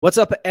What's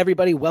up,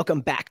 everybody?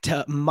 Welcome back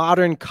to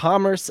Modern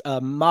Commerce,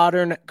 a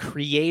Modern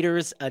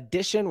Creators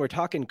Edition. We're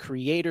talking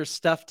creator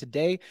stuff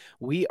today.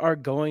 We are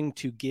going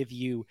to give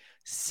you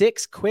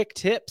 6 quick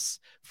tips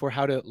for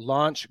how to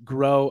launch,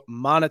 grow,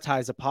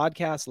 monetize a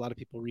podcast. A lot of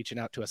people reaching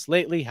out to us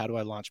lately. How do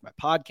I launch my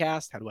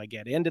podcast? How do I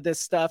get into this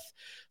stuff?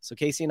 So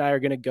Casey and I are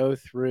going to go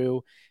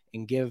through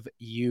and give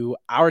you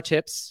our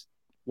tips.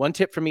 One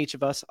tip from each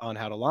of us on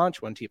how to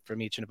launch, one tip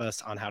from each of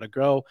us on how to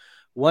grow,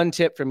 one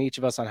tip from each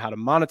of us on how to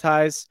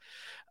monetize.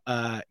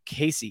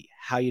 Casey,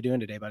 how you doing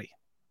today, buddy?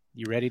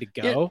 You ready to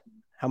go?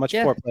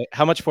 Yeah.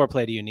 How much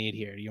foreplay do you need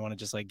here? Do you want to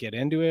just like get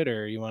into it,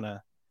 or you want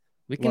to?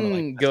 We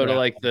can go to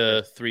like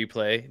the 3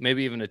 play,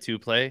 maybe even a 2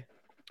 play.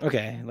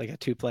 Okay, like a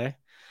 2 play.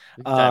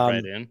 We can dive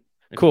right in.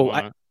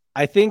 Cool.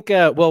 I think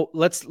well,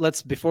 let's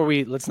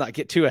not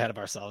get too ahead of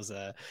ourselves.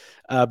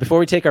 Before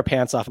we take our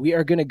pants off, we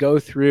are going to go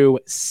through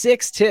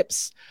 6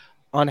 tips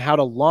on how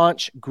to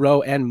launch,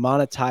 grow, and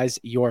monetize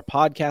your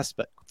podcast.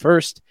 But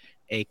first,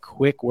 a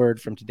quick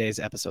word from today's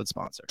episode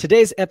sponsor.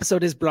 Today's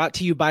episode is brought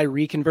to you by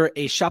Reconvert,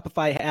 a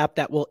Shopify app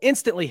that will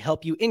instantly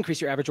help you increase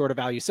your average order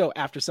value. So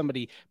after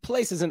somebody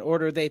places an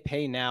order, they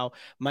pay now.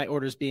 My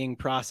order's being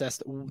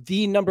processed.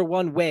 The number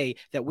one way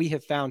that we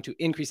have found to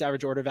increase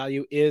average order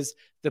value is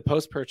the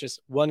post-purchase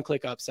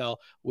one-click upsell,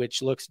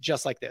 which looks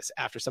just like this.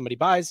 After somebody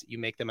buys, you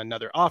make them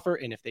another offer,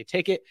 and if they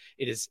take it,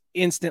 it is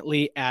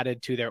instantly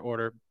added to their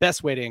order.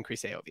 Best way to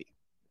increase AOV.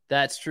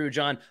 That's true,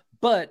 John.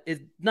 But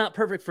it's not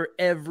perfect for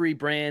every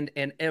brand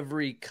and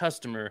every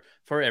customer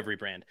for every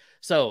brand.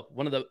 So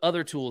one of the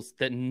other tools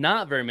that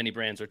not very many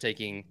brands are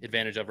taking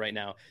advantage of right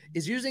now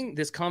is using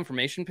this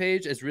confirmation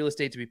page as real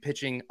estate to be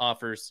pitching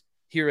offers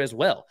here as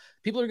well.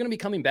 People are going to be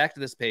coming back to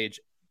this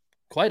page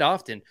quite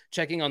often,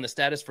 checking on the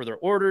status for their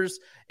orders,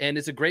 and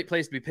it's a great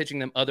place to be pitching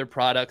them other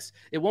products.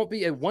 It won't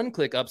be a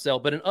one-click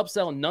upsell, but an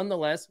upsell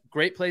nonetheless.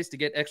 Great place to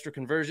get extra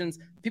conversions.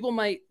 People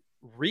might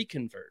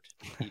reconvert.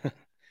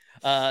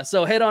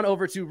 So head on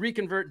over to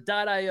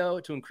reconvert.io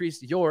to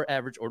increase your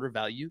average order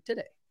value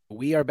today.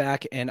 We are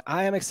back, and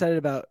I am excited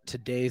about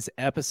today's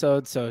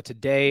episode. So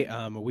today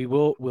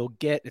we'll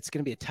get, it's going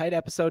to be a tight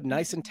episode,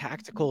 nice and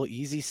tactical,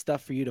 easy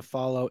stuff for you to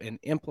follow and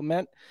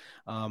implement.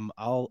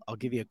 I'll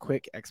give you a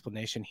quick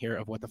explanation here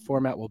of what the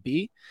format will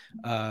be.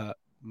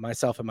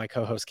 Myself and my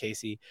co-host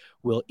Casey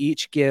will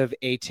each give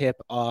a tip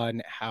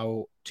on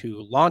how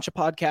to launch a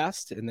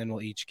podcast, and then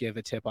we'll each give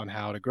a tip on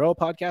how to grow a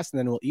podcast, and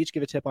then we'll each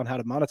give a tip on how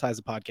to monetize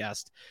a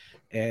podcast,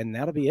 and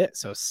that'll be it.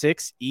 So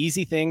 6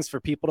 easy things for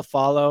people to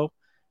follow,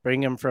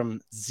 bring them from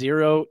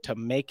zero to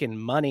making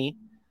money,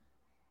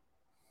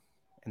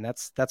 and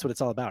that's what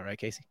it's all about, right,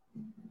 Casey?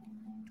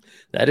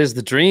 That is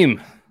the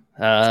dream.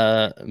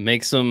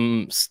 Make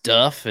some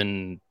stuff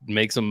and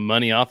make some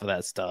money off of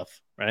that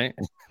stuff. Right?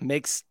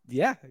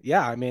 Yeah.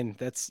 I mean,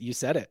 you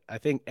said it. I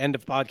think end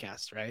of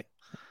podcast, right?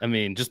 I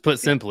mean, just put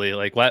simply,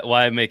 like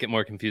why make it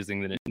more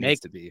confusing than it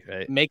needs to be,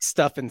 right? Make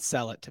stuff and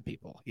sell it to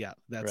people. Yeah,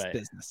 that's right.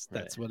 Business.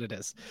 That's what it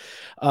is.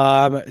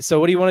 So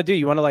what do you want to do?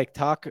 You want to like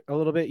talk a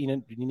little bit?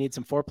 You need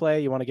some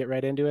foreplay? You want to get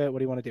right into it? What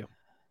do you want to do?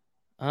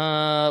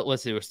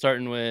 Let's see. We're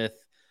starting with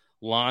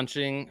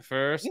launching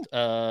first.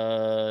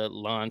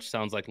 Launch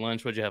sounds like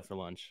lunch. What'd you have for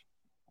lunch?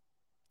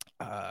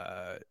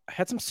 I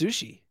had some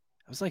sushi.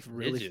 I was like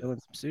really feeling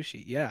some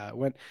sushi. Yeah,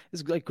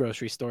 it's like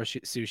grocery store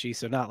sushi,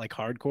 so not like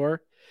hardcore.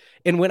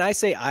 And when I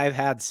say I've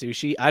had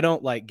sushi, I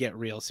don't like get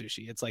real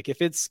sushi. It's like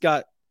if it's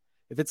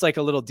like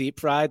a little deep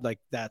fried, like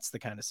that's the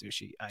kind of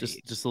sushi I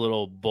eat. Just a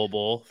little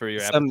bowl for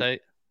your appetite.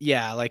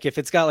 Yeah, like if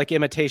it's got like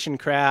imitation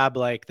crab,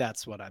 like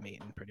that's what I'm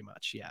eating pretty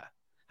much. Yeah.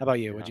 How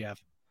about you? What'd you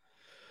have?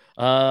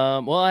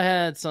 Well, I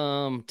had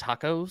some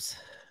tacos.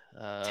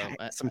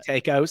 Some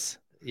tacos.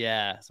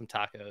 Yeah, some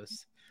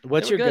tacos.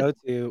 What's your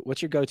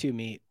go-to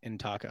meat in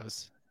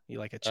tacos? You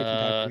like a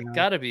chicken taco?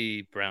 Gotta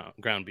be ground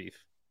beef.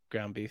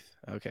 Ground beef.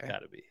 Okay.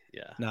 Gotta be.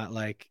 Yeah. Not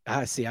like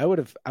see, I would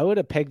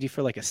have pegged you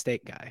for like a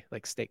steak guy,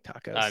 like steak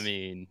tacos. I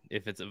mean,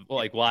 if it's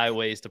why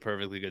waste a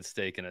perfectly good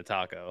steak in a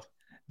taco?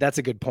 That's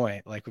a good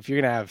point. Like if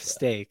you're gonna have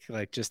steak,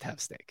 like just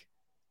have steak.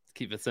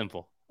 Keep it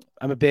simple.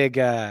 I'm a big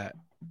all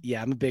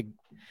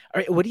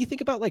right, what do you think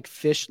about like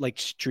fish, like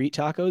street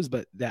tacos,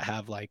 but that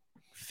have like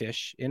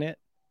fish in it?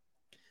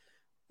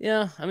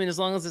 Yeah, I mean, as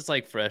long as it's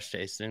like fresh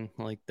tasting,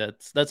 like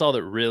that's all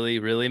that really,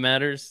 really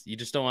matters. You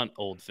just don't want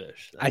old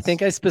fish. I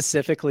think I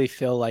specifically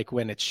feel like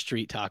when it's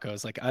street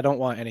tacos, like I don't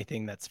want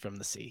anything that's from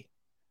the sea.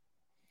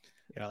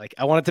 You know, like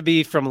I want it to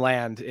be from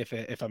land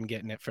if I'm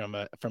getting it from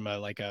a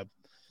like a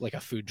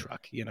food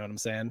truck. You know what I'm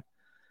saying?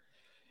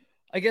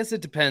 I guess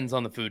it depends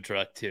on the food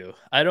truck too.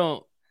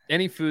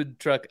 Any food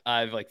truck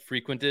I've like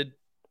frequented.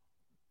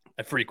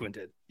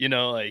 You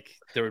know, like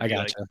there would be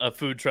like a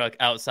food truck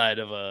outside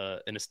of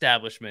an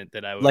establishment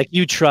that I would like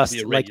you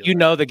trust, like you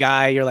know the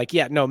guy. You're like,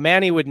 yeah, no,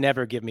 Manny would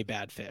never give me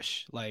bad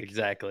fish. Like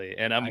exactly,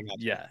 and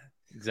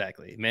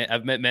exactly. Man,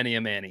 I've met many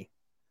a Manny.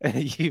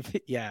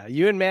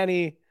 You and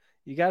Manny,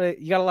 you got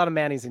a lot of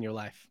Mannies in your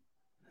life.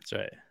 That's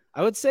right.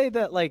 I would say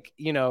that, like,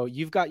 you know,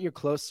 you've got your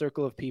close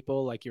circle of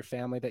people, like your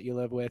family that you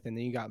live with, and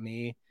then you got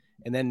me,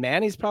 And then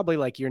Manny's probably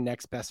like your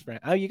next best friend.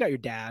 Oh, you got your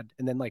dad,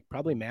 and then like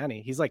probably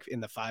Manny. He's like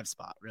in the 5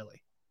 spot,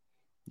 really.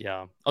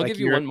 Yeah. I'll Like give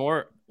you one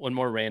more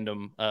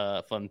random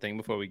fun thing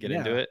before we get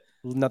into it.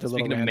 Another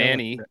little Speaking of random.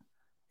 Manny,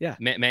 yeah.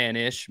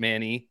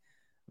 Manny.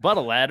 Bought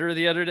a ladder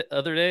the other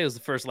day. It was the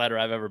first ladder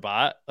I've ever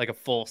bought, like a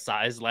full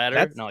size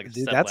ladder. Not like a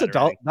step that's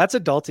ladder. That's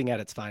adulting at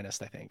its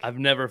finest, I think. I've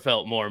never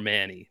felt more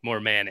manny,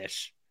 more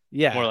mannish,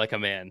 more like a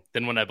man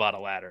than when I bought a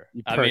ladder.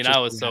 I mean, I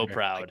was so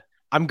proud. Like,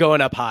 I'm going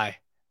up high.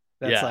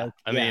 That's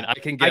I mean, I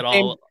can get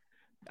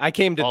I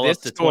came to this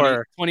to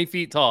store 20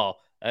 feet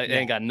tall. I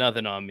ain't got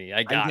nothing on me.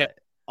 I got it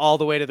all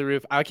the way to the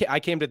roof.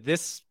 I came to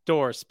this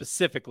store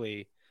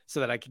specifically so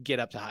that I could get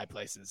up to high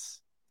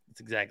places.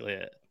 That's exactly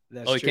it.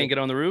 You can't get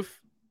on the roof?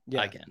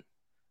 Yeah, I can.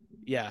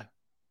 Yeah.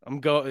 I'm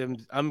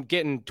going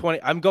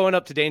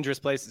up to dangerous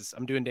places.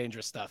 I'm doing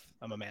dangerous stuff.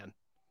 I'm a man.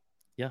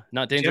 Yeah.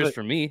 Not dangerous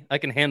for me. I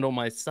can handle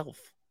myself.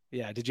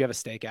 Yeah. Did you have a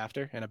steak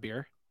after and a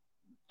beer?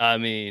 I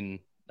mean,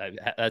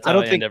 that's how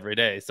I end every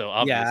day. So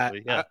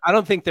obviously, yeah. I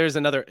don't think there's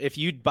another. If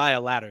you'd buy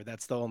a ladder,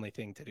 that's the only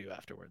thing to do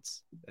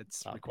afterwards.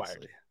 It's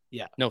required.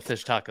 Yeah. No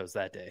fish tacos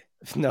that day.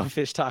 No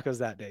fish tacos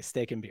that day.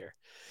 Steak and beer.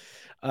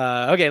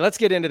 Okay, let's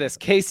get into this.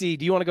 Casey,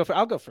 do you want to go first?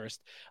 I'll go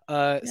first.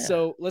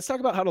 So let's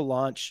talk about how to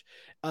launch.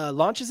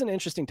 Launch is an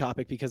interesting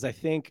topic because I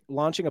think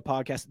launching a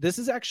podcast, this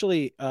is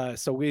actually,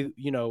 so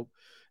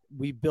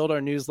we build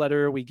our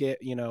newsletter. We get,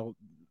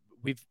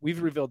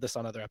 we've revealed this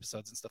on other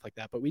episodes and stuff like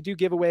that, but we do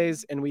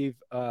giveaways and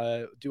we've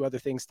do other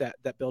things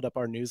that build up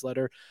our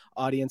newsletter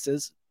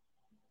audiences.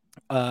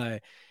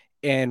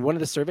 And one of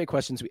the survey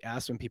questions we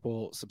ask when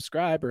people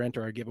subscribe or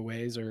enter our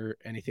giveaways or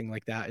anything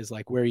like that is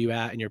like, where are you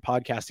at in your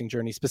podcasting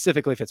journey?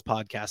 Specifically, if it's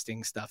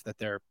podcasting stuff that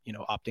they're,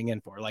 opting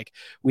in for, like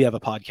we have a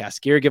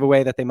podcast gear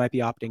giveaway that they might be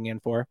opting in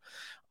for.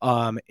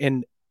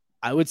 And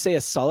I would say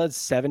a solid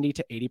 70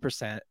 to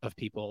 80% of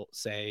people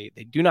say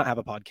they do not have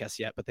a podcast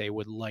yet, but they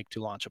would like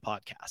to launch a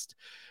podcast,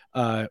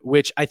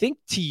 which I think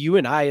to you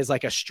and I is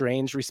like a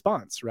strange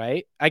response,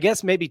 right? I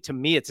guess maybe to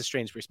me, it's a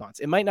strange response.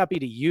 It might not be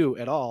to you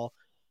at all,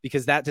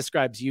 because that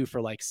describes you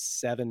for like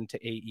 7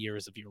 to 8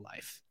 years of your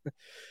life.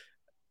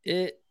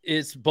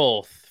 It's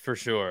both for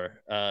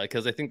sure.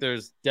 Because I think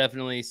there's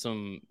definitely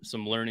some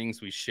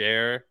learnings we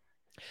share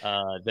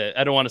that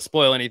I don't want to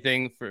spoil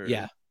anything for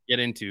get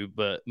into,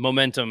 but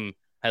momentum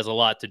has a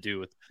lot to do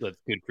with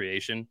good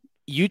creation.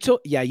 You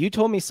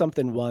told me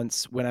something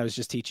once when I was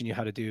just teaching you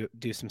how to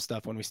do some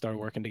stuff when we started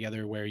working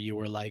together, where you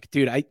were like,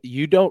 dude,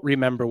 you don't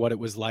remember what it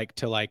was like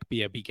to like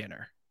be a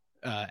beginner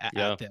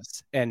at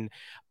this. And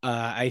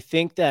I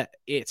think that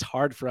it's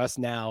hard for us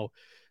now,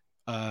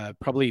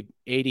 probably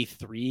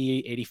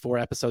 84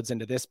 episodes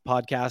into this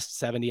podcast,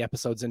 70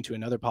 episodes into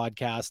another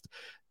podcast,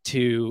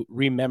 to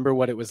remember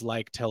what it was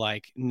like to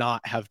like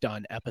not have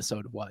done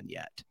episode 1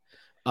 yet.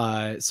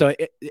 So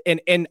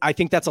I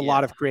think that's a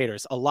lot of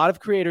creators. A lot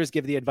of creators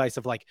give the advice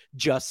of like,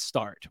 just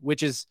start,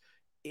 which is,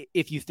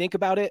 if you think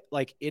about it,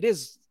 like it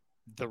is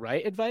the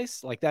right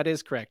advice. Like that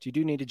is correct. You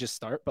do need to just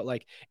start, but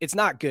like, it's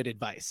not good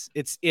advice.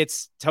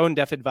 It's tone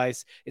deaf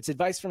advice. It's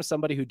advice from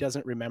somebody who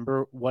doesn't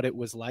remember what it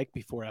was like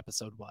before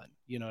episode 1.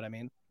 You know what I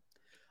mean?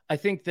 I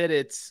think that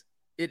it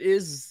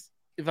is,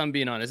 if I'm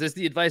being honest, it's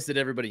the advice that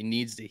everybody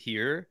needs to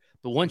hear.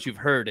 But once you've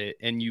heard it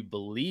and you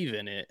believe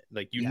in it,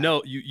 like,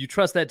 you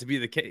trust that to be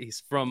the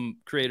case from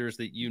creators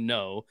that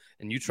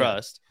and you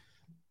trust,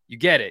 you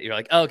get it. You're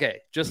like,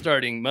 okay, just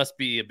starting must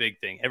be a big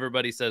thing.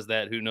 Everybody says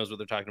that. Who knows what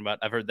they're talking about?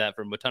 I've heard that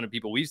from a ton of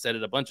people. We've said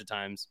it a bunch of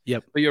times.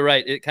 Yep. But you're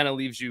right. It kind of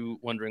leaves you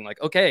wondering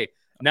like, okay,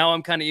 now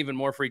I'm kind of even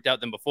more freaked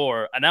out than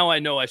before. And now I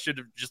know I should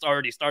have just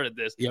already started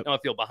this. Yep. Now I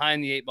feel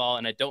behind the 8 ball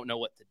and I don't know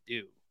what to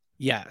do.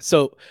 Yeah.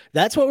 So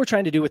that's what we're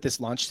trying to do with this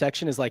launch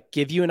section, is like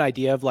give you an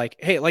idea of like,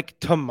 hey, like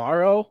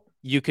tomorrow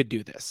you could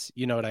do this.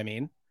 You know what I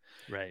mean?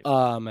 Right.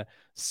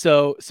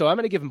 So I'm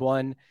going to give them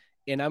 1.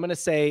 And I'm going to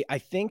say, I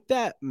think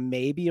that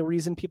maybe a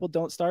reason people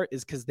don't start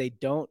is because they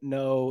don't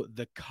know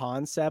the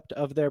concept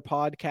of their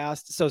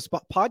podcast. So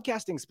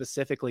podcasting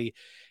specifically,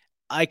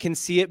 I can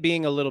see it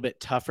being a little bit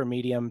tougher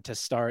medium to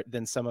start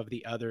than some of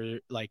the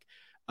other like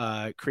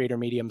creator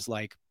mediums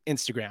like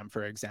Instagram,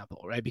 for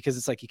example, right? Because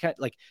it's like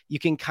you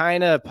can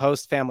kind of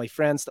post family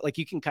friends, like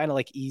you can kind of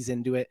like ease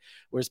into it.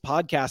 Whereas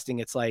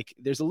podcasting, it's like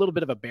there's a little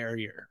bit of a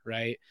barrier,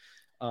 right?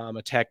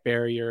 A tech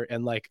barrier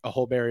and like a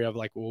whole barrier of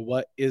like, well,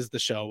 what is the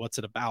show? What's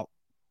it about?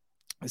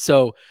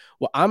 So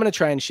what I'm going to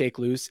try and shake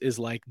loose is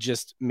like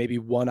just maybe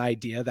one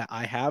idea that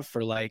I have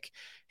for like,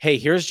 hey,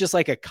 here's just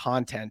like a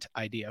content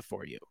idea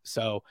for you.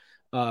 So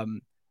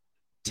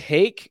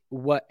take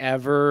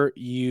whatever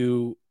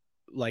you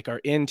like are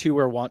into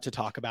or want to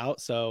talk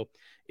about. So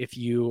if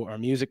you are a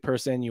music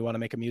person, you want to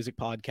make a music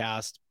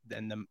podcast,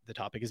 then the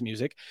topic is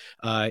music.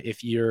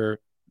 If you're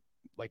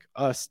like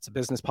us, it's a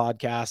business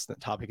podcast. The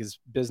topic is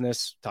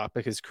business.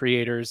 Topic is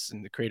creators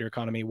and the creator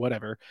economy,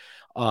 whatever.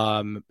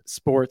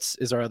 Sports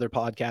is our other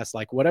podcast.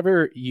 Like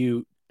whatever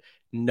you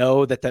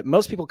know that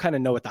most people kind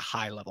of know what the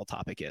high level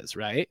topic is,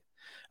 right?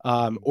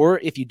 Or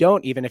if you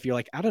don't, even if you're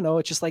like, I don't know,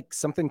 it's just like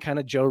something kind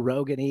of Joe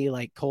Rogan-y,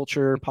 like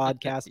culture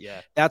podcast.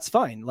 That's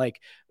fine.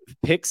 Like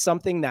pick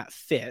something that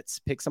fits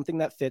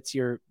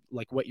your,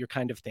 like what you're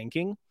kind of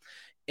thinking,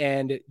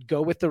 and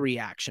go with the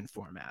reaction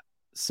format.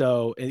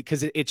 So,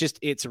 because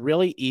it's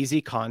really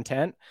easy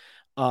content.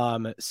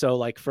 So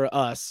like for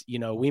us,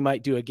 we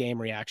might do a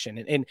game reaction,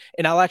 and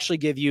I'll actually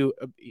give you,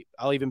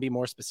 I'll even be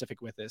more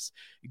specific with this.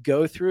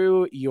 Go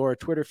through your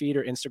Twitter feed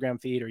or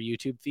Instagram feed or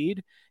YouTube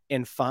feed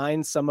and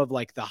find some of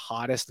like the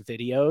hottest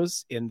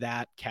videos in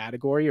that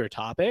category or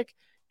topic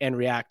and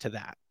react to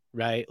that,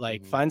 right?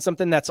 Like find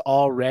something that's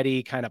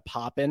already kind of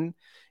popping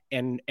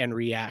and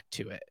react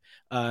to it.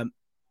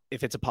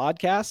 If it's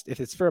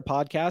for a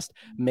podcast,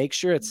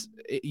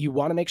 you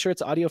want to make sure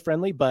it's audio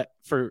friendly, but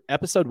for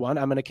episode 1,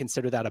 I'm going to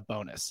consider that a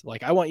bonus.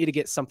 Like I want you to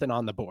get something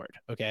on the board.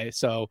 Okay.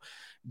 So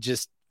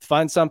just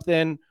find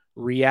something,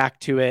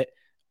 react to it.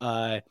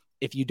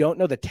 If you don't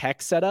know the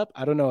tech setup,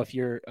 I don't know if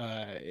you're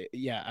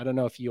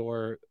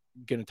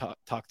going to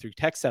talk through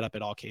tech setup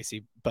at all,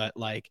 Casey, but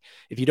like,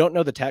 if you don't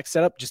know the tech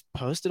setup, just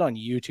post it on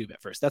YouTube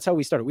at first. That's how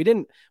we started. We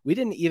didn't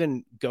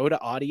even go to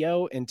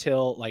audio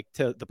until like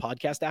to the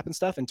podcast app and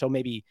stuff until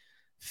maybe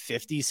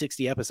 50,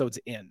 60 episodes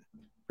in,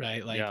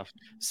 right? Like,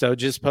 So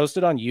just post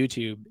it on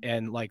YouTube,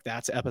 and like,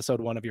 that's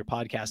episode 1 of your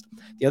podcast.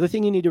 The other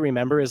thing you need to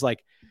remember is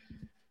like,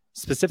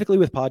 specifically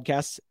with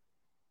podcasts,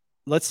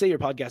 let's say your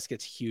podcast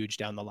gets huge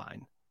down the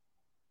line.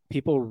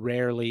 People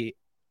rarely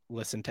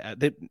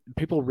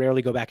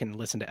go back and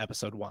listen to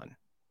episode 1.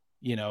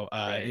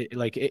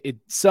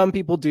 Some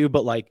people do,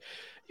 but like,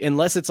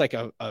 unless it's like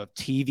a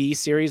TV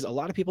series, a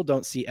lot of people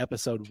don't see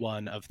episode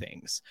 1 of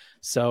things.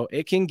 So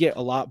it can get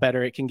a lot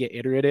better. It can get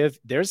iterative.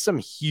 There's some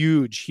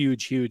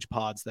huge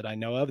pods that I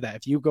know of that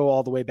if you go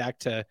all the way back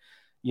to,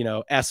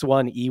 S1,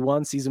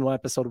 E1, season 1,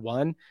 episode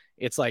 1,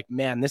 it's like,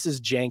 man, this is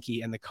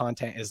janky and the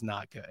content is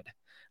not good.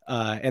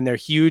 And they're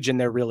huge and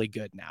they're really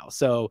good now.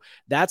 So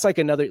that's like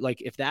another,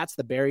 like, if that's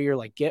the barrier,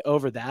 like get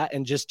over that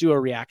and just do a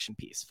reaction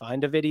piece.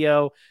 Find a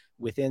video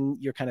within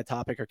your kind of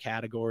topic or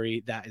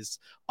category that is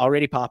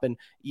already popping.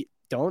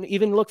 Don't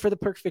even look for the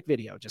perfect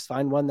video. Just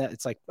find one that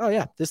it's like, oh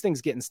yeah, this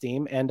thing's getting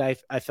steam. And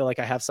I feel like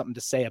I have something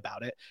to say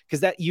about it.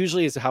 Cause that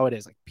usually is how it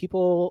is. Like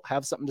people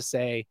have something to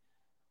say,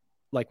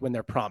 like when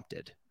they're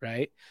prompted.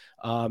 Right.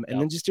 And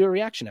then just do a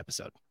reaction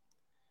episode.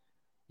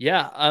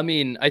 Yeah. I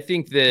mean, I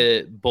think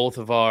that both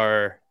of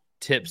our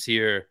tips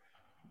here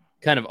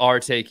kind of are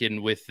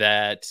taken with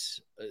that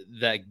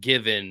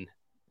given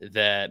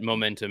that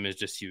momentum is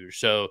just huge.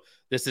 So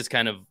this is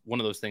kind of one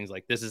of those things,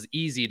 like this is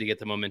easy to get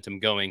the momentum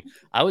going.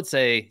 I would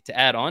say, to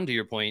add on to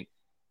your point,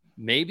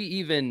 maybe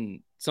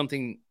even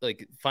something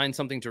like find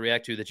something to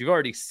react to that you've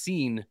already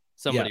seen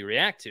somebody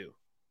react to.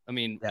 I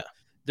mean,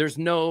 there's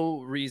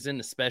no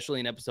reason, especially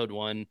in episode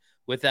 1,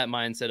 with that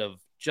mindset of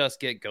just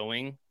get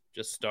going,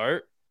 just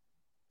start.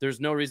 There's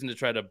no reason to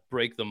try to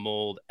break the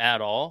mold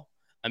at all.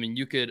 I mean,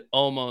 you could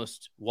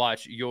almost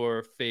watch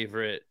your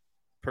favorite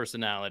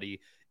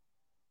personality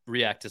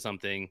react to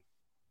something,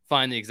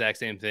 find the exact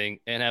same thing,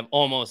 and have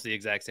almost the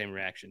exact same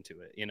reaction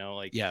to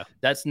it.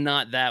 That's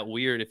not that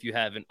weird if you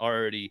haven't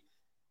already,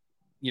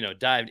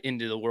 dived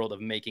into the world of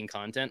making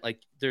content.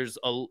 Like there's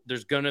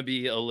going to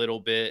be a little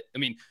bit. I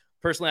mean,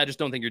 personally, I just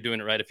don't think you're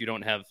doing it right if you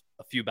don't have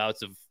a few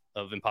bouts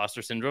of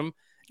imposter syndrome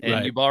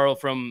and you borrow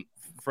from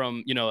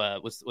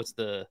what's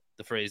the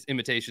phrase,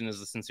 imitation is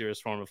the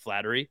sincerest form of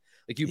flattery.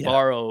 Like you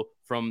borrow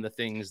from the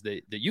things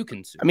that you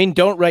consume. I mean,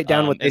 don't write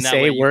down what they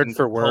say word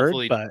for word,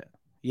 but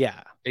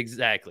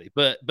exactly.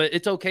 But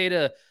it's okay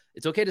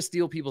to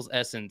steal people's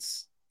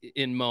essence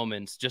in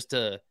moments just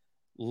to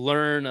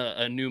learn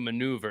a new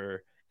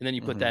maneuver, and then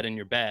you put that in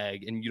your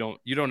bag, and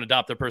you don't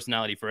adopt their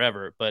personality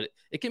forever, but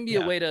it can be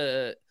a way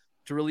to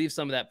relieve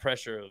some of that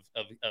pressure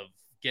of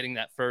getting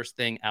that first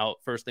thing out,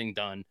 first thing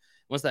done.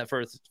 Once that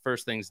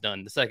first thing's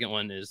done, the second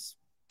one is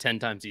 10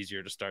 times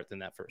easier to start than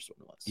that first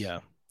one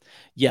was.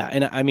 Yeah.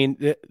 And I mean,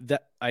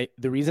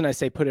 the reason I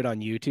say put it on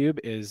YouTube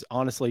is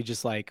honestly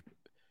just like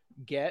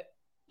get,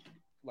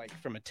 like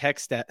from a tech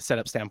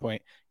setup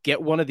standpoint,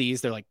 get one of these.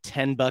 They're like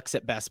 $10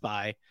 at Best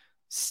Buy.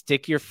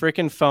 Stick your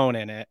freaking phone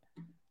in it,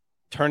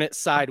 turn it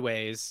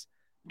sideways,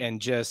 and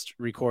just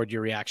record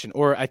your reaction.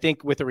 Or I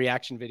think with a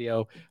reaction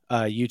video,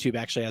 YouTube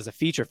actually has a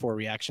feature for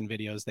reaction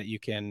videos that you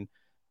can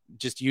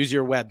just use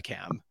your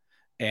webcam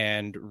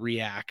and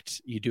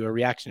react. You do a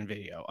reaction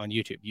video on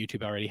YouTube.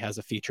 YouTube already has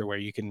a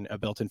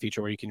built-in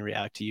feature where you can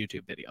react to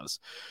YouTube videos.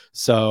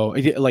 So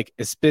like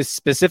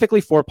specifically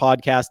for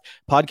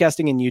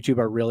podcasting and YouTube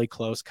are really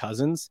close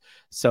cousins.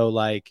 So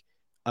like,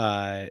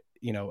 I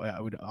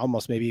would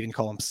almost maybe even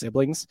call them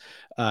siblings,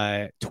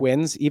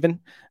 twins even.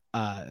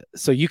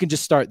 So you can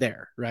just start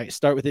there, right?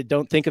 Start with it.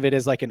 Don't think of it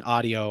as like an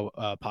audio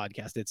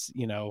podcast. It's,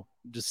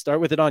 just start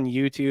with it on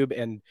YouTube.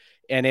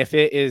 And if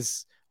it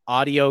is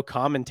audio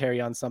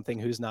commentary on something,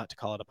 who's not to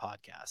call it a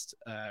podcast,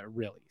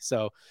 really?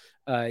 So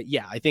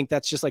I think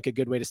that's just like a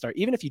good way to start.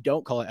 Even if you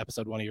don't call it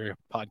episode 1 of your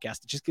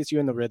podcast, it just gets you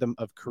in the rhythm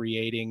of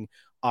creating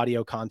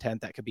audio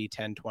content that could be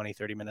 10, 20,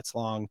 30 minutes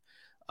long.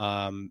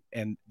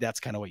 And that's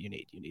kind of what you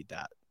need. You need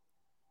that.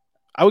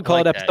 I would call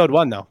it episode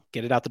 1 though.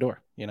 Get it out the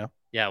door,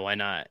 Yeah, why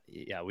not?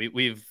 Yeah,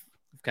 we've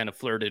kind of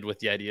flirted with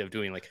the idea of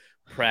doing like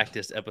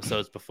practice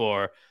episodes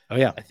before. Oh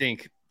yeah. I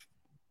think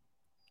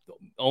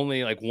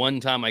only like one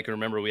time I can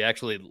remember we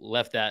actually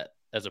left that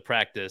as a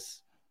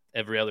practice.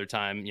 Every other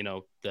time,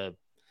 the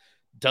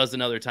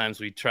dozen other times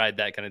we tried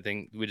that kind of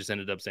thing, we just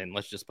ended up saying,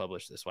 let's just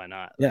publish this. Why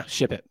not? Yeah,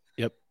 ship it.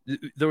 Yep.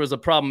 There was a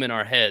problem in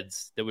our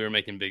heads that we were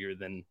making bigger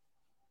than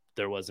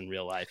there was in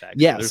real life.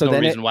 Actually, Yeah, there's so no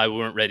then reason why we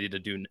weren't ready to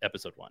do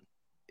episode 1.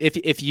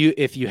 If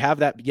you have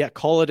that,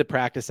 call it a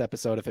practice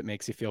episode if it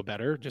makes you feel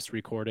better. Just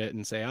record it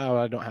and say, oh,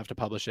 I don't have to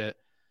publish it.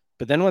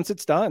 But then once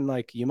it's done,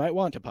 like, you might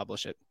want to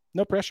publish it.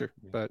 No pressure,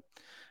 but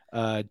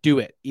do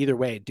it. Either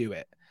way, do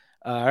it.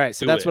 All right,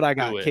 so that's what I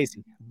got.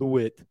 Casey, do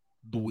it.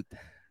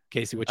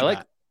 Casey, what you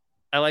got?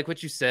 I like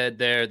what you said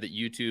there, that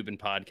YouTube and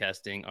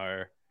podcasting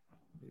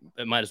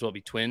it might as well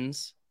be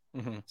twins.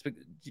 Mm-hmm. Do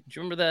you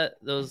remember that?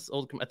 Those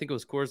old, I think it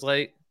was Coors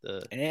Light.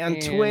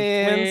 And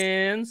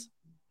twins.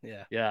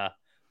 Yeah.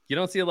 You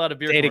don't see a lot of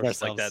beer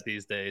commercials like that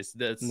these days.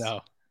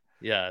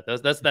 Yeah,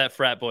 that's that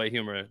frat boy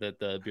humor that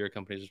the beer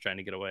companies are trying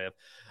to get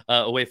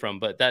away from.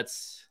 But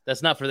that's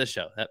not for this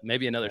show.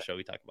 Maybe another show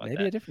we talk about.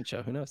 Maybe a different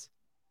show. Who knows?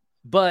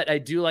 But I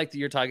do like that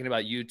you're talking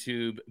about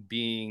YouTube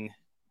being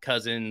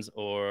cousins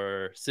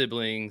or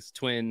siblings,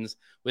 twins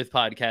with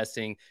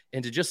podcasting,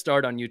 and to just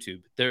start on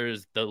YouTube.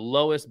 There's the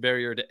lowest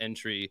barrier to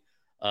entry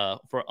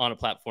on a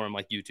platform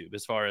like YouTube,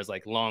 as far as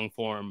like long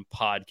form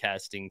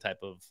podcasting type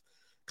of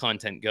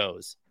content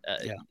goes.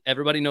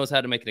 Everybody knows how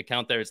to make an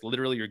account there. It's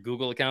literally your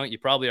Google account. You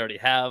probably already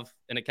have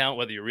an account,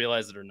 whether you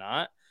realize it or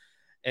not.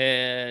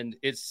 And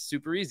it's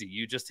super easy.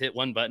 You just hit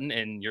one button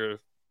and you're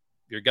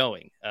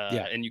going.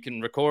 And you can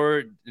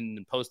record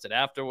and post it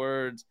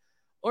afterwards,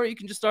 or you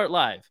can just start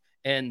live.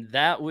 And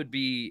that would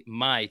be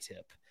my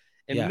tip.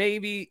 And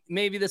maybe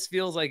this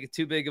feels like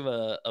too big of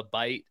a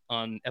bite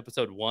on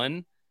episode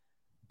 1,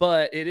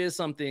 but it is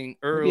something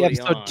early maybe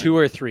episode on. 2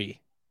 or 3.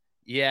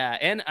 Yeah.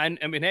 And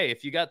I mean, hey,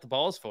 if you got the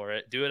balls for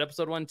it, do it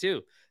episode 1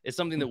 too. It's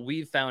something that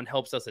we've found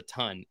helps us a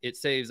ton. It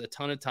saves a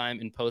ton of time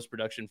in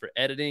post-production for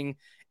editing.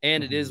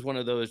 And it is one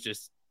of those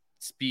just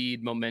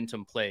speed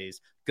momentum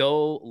plays.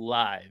 Go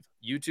live.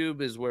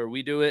 YouTube is where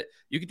we do it.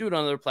 You could do it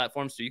on other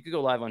platforms. So you could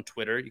go live on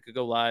Twitter. You could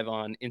go live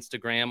on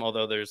Instagram,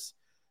 although there's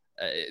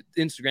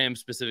Instagram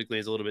specifically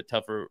is a little bit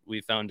tougher.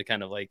 We found to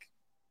kind of like,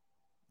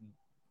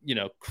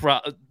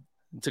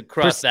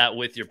 cross that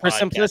with your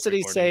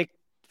podcast.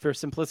 For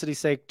simplicity's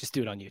sake, just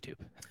do it on YouTube.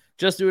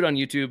 Just do it on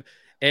YouTube,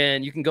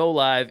 and you can go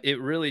live.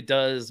 It really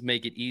does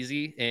make it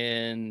easy,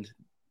 and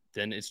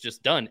then it's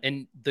just done.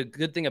 And the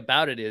good thing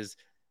about it is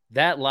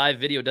that live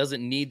video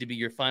doesn't need to be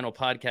your final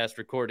podcast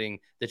recording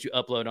that you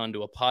upload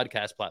onto a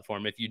podcast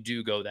platform if you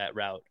do go that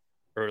route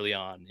early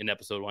on in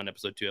episode 1,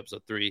 episode 2,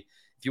 episode 3.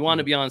 If you want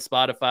to be on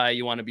Spotify,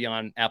 you want to be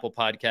on Apple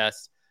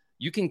Podcasts,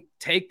 you can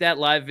take that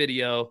live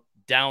video,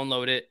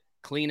 download it,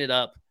 clean it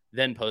up,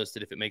 then post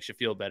it if it makes you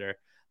feel better.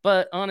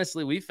 But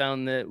honestly, we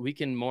found that we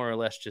can more or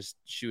less just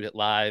shoot it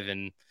live.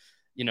 And,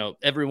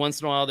 every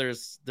once in a while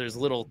there's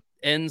little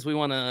ends we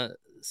want to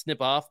snip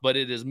off, but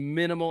it is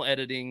minimal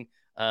editing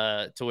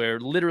to where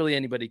literally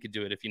anybody could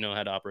do it if you know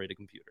how to operate a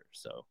computer.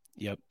 So,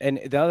 yep.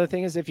 And the other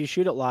thing is, if you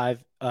shoot it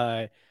live,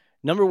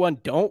 number one,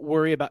 don't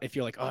worry about if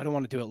you're like, oh, I don't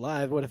want to do it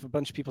live. What if a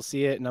bunch of people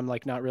see it and I'm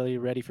like not really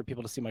ready for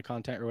people to see my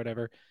content or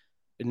whatever?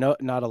 No,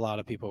 not a lot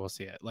of people will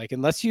see it. Like,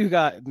 unless you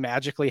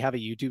magically have a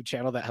YouTube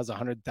channel that has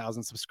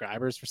 100,000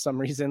 subscribers for some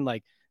reason,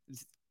 like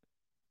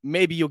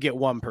maybe you'll get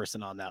one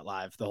person on that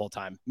live the whole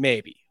time.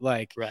 Maybe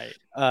right.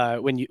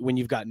 When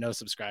you've got no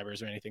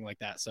subscribers or anything like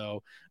that.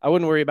 So I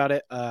wouldn't worry about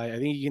it. I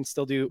think you can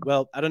still do,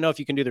 well, I don't know if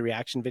you can do the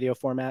reaction video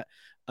format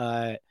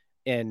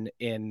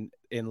in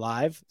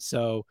live.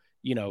 So,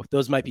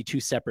 those might be 2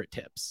 separate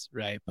tips,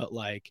 right? But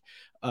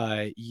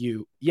I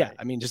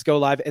mean, just go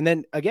live. And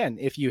then again,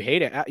 if you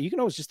hate it, you can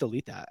always just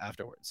delete that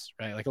afterwards,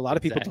 right? Like a lot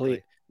of people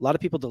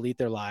delete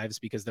their lives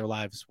because their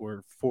lives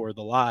were for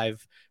the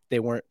live. They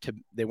weren't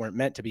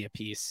meant to be a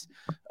piece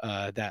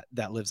that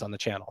lives on the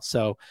channel.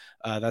 So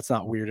that's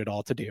not weird at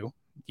all to do.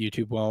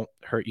 YouTube won't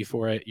hurt you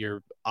for it.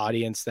 Your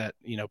audience that,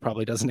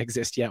 probably doesn't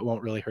exist yet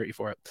won't really hurt you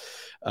for it.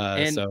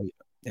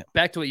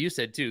 Back to what you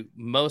said too,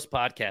 most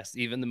podcasts,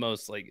 even the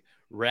most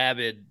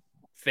rabid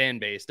fan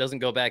base, doesn't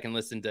go back and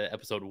listen to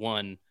episode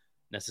 1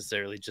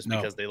 necessarily just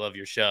because they love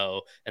your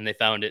show and they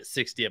found it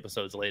 60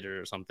 episodes later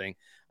or something.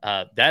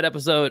 That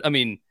episode, I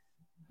mean,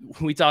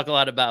 we talk a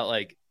lot about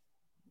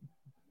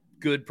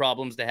good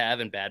problems to have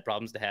and bad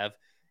problems to have.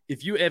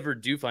 If you ever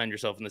do find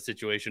yourself in the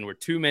situation where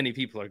too many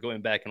people are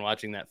going back and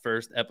watching that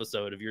first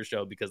episode of your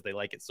show because they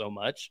like it so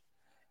much,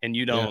 and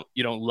you don't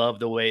love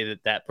the way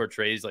that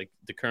portrays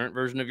the current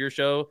version of your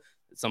show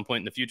at some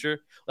point in the future,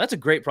 well, that's a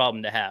great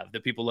problem to have,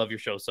 that people love your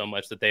show so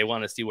much that they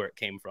want to see where it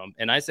came from.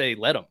 And I say,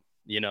 let them,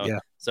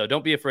 so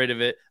don't be afraid of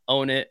it.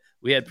 Own it.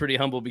 We had pretty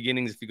humble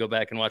beginnings. If you go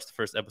back and watch the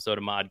first episode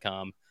of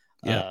ModCom,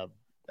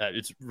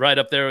 it's right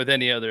up there with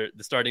the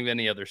starting of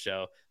any other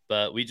show.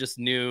 But we just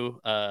knew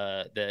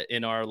that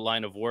in our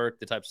line of work,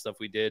 the types of stuff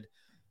we did,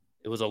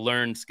 it was a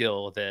learned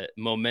skill that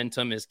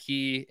momentum is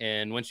key.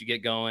 And once you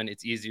get going,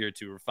 it's easier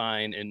to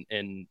refine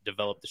and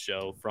develop the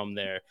show from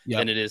there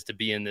than it is to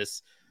be in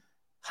this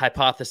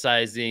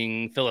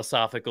hypothesizing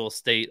philosophical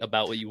state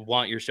about what you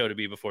want your show to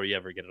be before you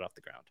ever get it off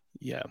the ground.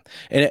 Yeah.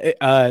 And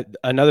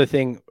another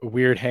thing,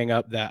 weird hang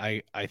up that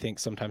I think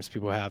sometimes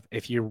people have,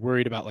 if you're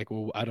worried about like,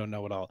 well, I don't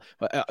know what all,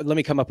 let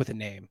me come up with a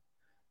name.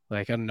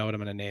 Like, I don't know what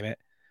I'm going to name it.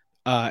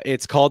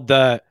 It's called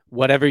the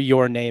whatever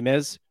your name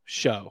is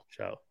show.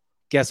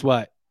 Guess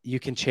what? You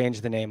can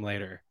change the name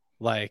later.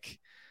 Like,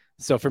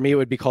 so for me, it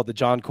would be called the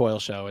John Coyle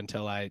Show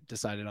until I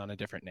decided on a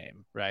different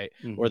name, right?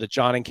 Mm-hmm. Or the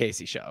John and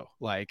Casey Show.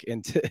 Like,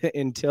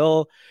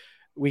 until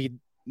we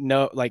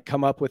know, like,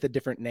 come up with a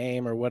different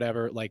name or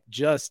whatever, like,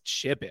 just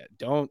ship it.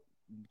 Don't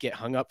get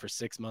hung up for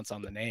 6 months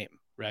on the name,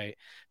 right?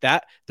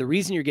 That the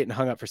reason you're getting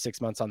hung up for 6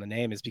 months on the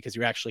name is because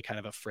you're actually kind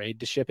of afraid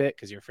to ship it,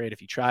 because you're afraid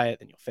if you try it,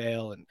 then you'll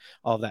fail and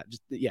all of that.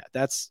 Just, yeah,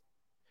 that's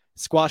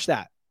squash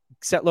that.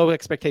 Set low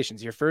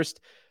expectations. Your first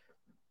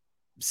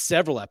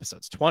several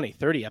episodes, 20,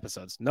 30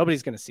 episodes,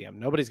 nobody's going to see them.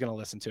 Nobody's going to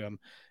listen to them.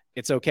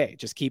 It's okay.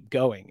 Just keep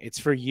going. It's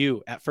for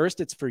you. At first,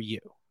 it's for you,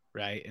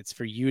 right? It's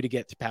for you to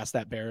get to past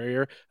that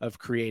barrier of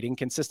creating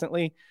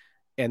consistently.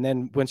 And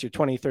then once you're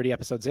 20, 30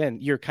 episodes in,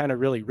 you're kind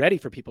of really ready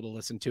for people to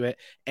listen to it,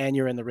 and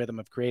you're in the rhythm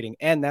of creating.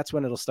 And that's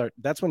when it'll start.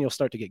 That's when you'll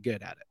start to get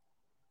good at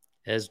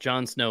it. As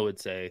Jon Snow would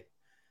say,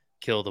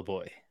 kill the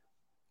boy.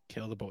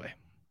 Kill the boy.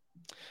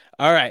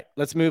 All right,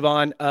 let's move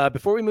on.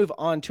 Before we move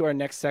on to our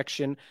next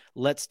section,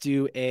 let's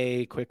do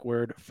a quick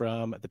word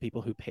from the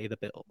people who pay the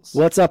bills.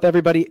 What's up,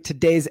 everybody?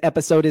 Today's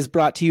episode is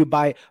brought to you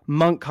by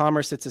Monk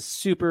Commerce. It's a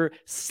super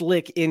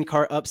slick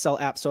in-car upsell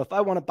app. So if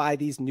I want to buy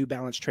these New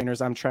Balance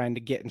trainers I'm trying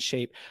to get in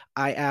shape,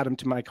 I add them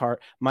to my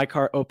cart. My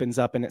cart opens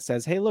up and it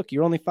says, hey, look,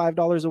 you're only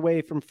 $5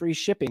 away from free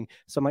shipping.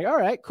 So I'm like, all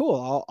right,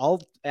 cool.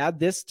 I'll add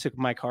this to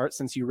my cart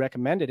since you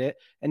recommended it.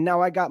 And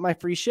now I got my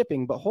free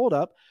shipping. But hold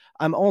up,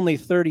 I'm only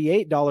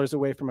 $38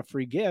 away from a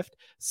free gift.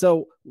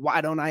 So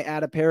why don't I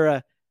add a pair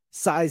of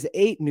size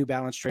 8 New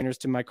Balance trainers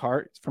to my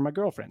cart for my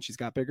girlfriend? She's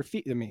got bigger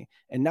feet than me.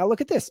 And now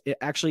look at this. It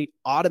actually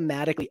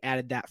automatically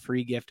added that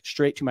free gift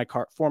straight to my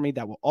cart for me.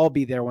 That will all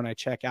be there when I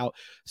check out.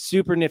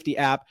 Super nifty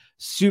app,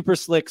 super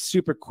slick,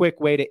 super quick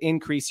way to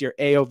increase your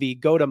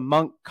AOV. Go to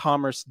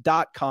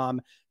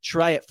monkcommerce.com.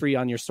 Try it free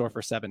on your store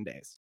for 7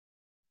 days.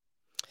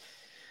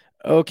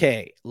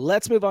 Okay,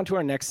 let's move on to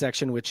our next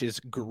section, which is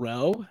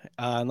grow.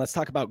 And let's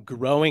talk about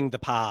growing the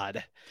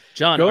pod.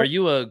 John, are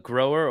you a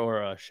grower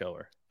or a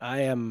shower?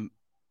 I am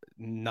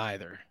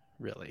neither,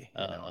 really.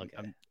 Okay.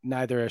 I'm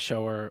neither a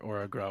shower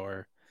or a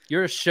grower.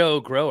 You're a show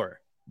grower.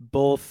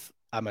 Both.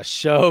 I'm a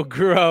show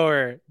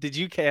grower. Did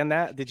you can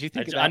that? Did you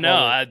think of that? I know.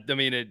 I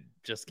mean, it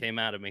just came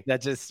out of me.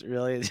 That just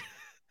really,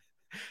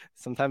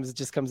 sometimes it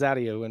just comes out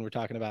of you when we're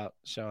talking about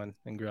showing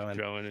and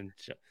growing.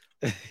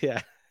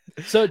 Yeah.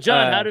 So,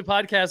 John, how do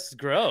podcasts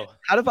grow?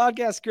 How do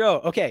podcasts grow?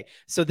 Okay,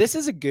 so this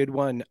is a good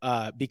one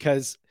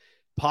because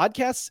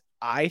podcasts,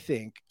 I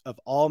think, of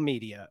all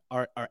media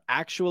are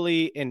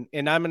actually, and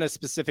I'm going to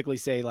specifically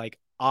say like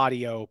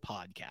audio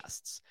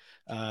podcasts.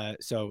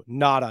 So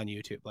not on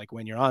YouTube. Like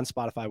when you're on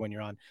Spotify, when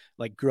you're on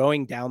like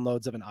growing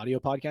downloads of an audio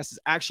podcast is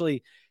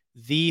actually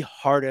the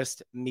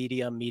hardest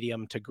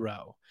medium to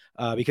grow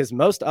because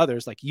most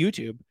others like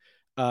YouTube,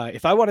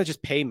 if I want to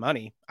just pay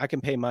money, I can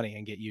pay money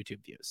and get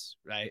YouTube views,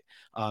 right?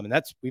 And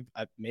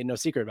I've made no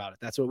secret about it.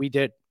 That's what we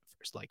did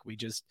first. Like we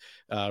just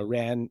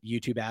ran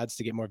YouTube ads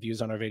to get more views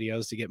on our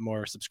videos, to get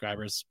more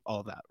subscribers,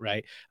 all of that,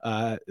 right?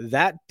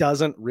 That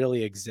doesn't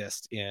really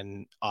exist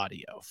in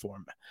audio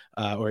form,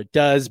 or it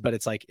does, but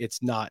it's like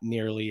it's not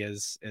nearly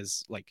as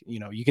like, you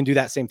know, you can do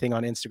that same thing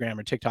on Instagram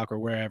or TikTok or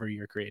wherever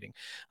you're creating.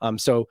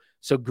 So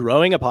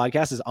growing a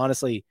podcast is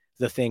honestly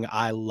the thing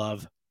I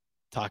love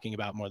talking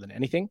about more than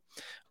anything.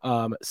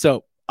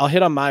 So I'll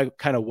hit on my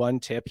kind of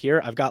one tip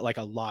here. I've got like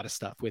a lot of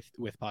stuff with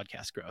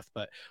podcast growth,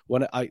 but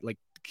when I like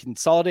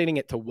consolidating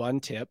it to one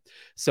tip.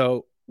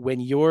 So when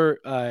you're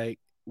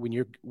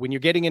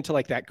getting into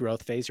like that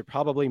growth phase, you're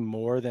probably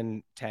more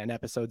than 10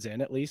 episodes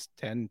in, at least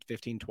 10,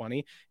 15, 20.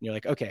 And you're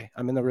like, okay,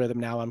 I'm in the rhythm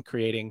now. I'm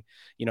creating,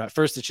 you know, at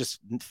first it's just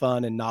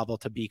fun and novel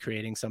to be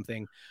creating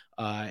something.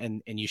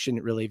 And you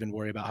shouldn't really even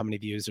worry about how many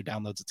views or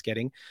downloads it's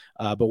getting.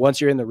 But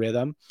once you're in the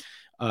rhythm,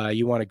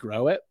 you want to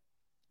grow it.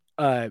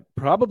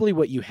 Probably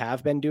what you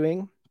have been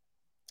doing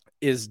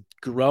is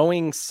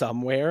growing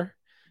somewhere,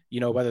 you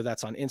know, whether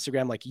that's on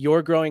Instagram, like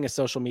you're growing a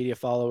social media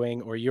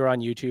following or you're on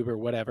YouTube or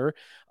whatever.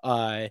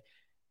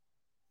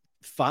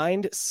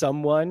 Find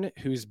someone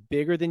who's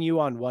bigger than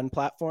you on one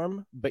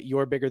platform, but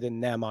you're bigger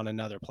than them on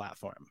another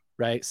platform,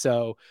 right?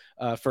 So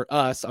for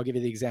us, I'll give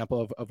you the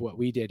example of what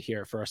we did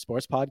here for our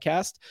sports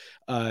podcast.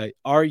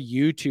 Our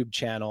YouTube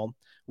channel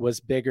was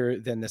bigger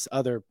than this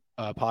other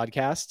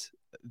podcast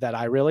that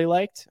I really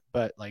liked,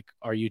 but like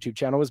our YouTube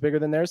channel was bigger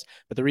than theirs.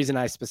 But the reason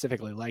I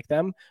specifically liked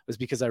them was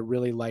because I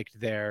really liked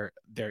their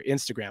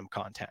Instagram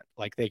content.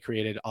 Like they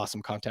created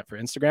awesome content for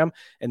Instagram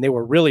and they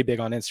were really big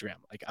on Instagram.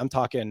 Like I'm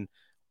talking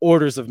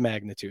orders of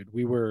magnitude.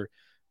 We were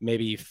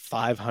maybe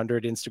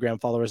 500 Instagram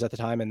followers at the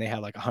time and they had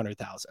like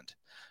 100,000.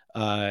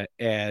 But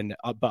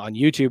on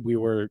YouTube,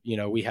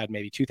 we had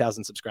maybe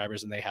 2,000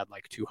 subscribers and they had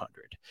like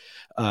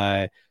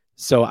 200.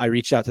 So I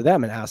reached out to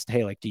them and asked,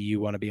 hey, like, do you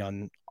want to be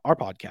on our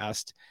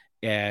podcast,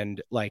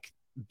 and like,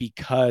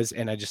 because,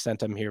 and I just sent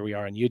them, here we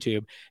are on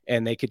YouTube,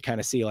 and they could kind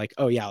of see like,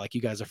 oh yeah, like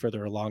you guys are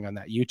further along on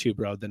that YouTube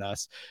road than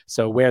us.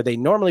 So where they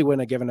normally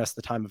wouldn't have given us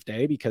the time of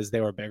day because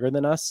they were bigger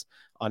than us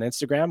on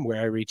Instagram, where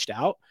I reached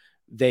out,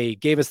 they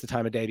gave us the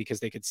time of day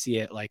because they could see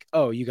it like,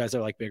 oh, you guys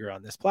are like bigger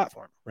on this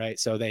platform, right?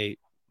 So they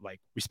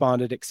like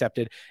responded,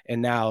 accepted,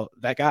 and now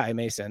that guy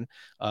Mason,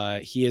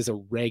 he is a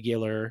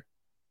regular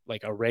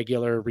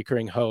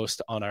recurring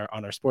host on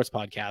our sports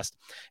podcast.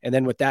 And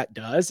then what that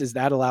does is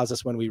that allows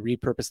us, when we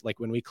repurpose, like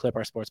when we clip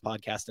our sports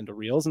podcast into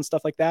reels and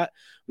stuff like that,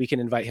 we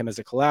can invite him as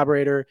a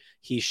collaborator.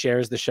 He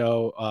shares the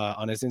show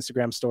on his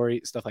Instagram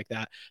story, stuff like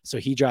that. So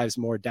he drives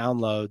more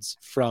downloads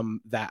from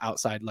that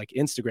outside like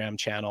Instagram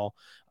channel.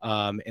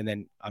 And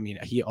then, I mean,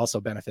 he also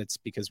benefits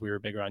because we were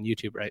bigger on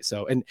YouTube, right?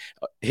 So, and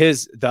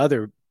the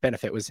other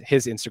benefit was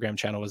his Instagram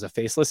channel was a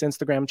faceless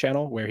Instagram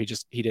channel where he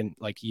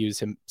didn't like use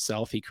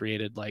himself. He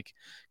created like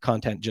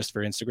content just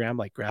for Instagram,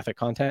 like graphic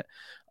content.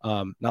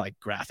 Not like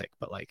graphic,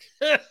 but like,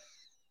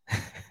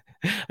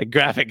 like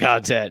graphic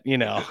content, you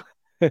know.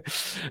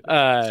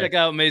 Check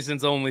out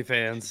Mason's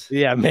OnlyFans.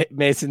 Yeah,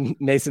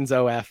 Mason's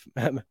OF,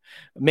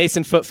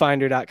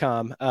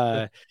 masonfootfinder.com.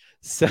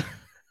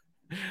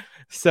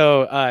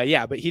 So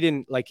yeah, but he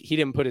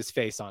didn't put his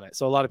face on it.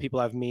 So a lot of people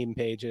have meme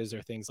pages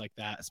or things like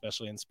that,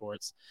 especially in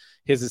sports.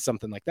 His is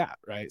something like that,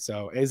 right?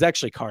 So it's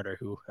actually Carter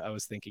who I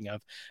was thinking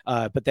of.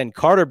 But then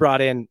Carter brought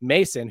in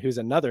Mason, who's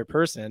another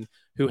person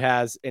who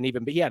has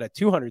he had a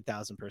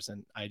 200,000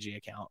 person IG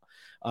account.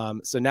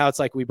 So now it's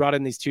like we brought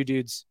in these two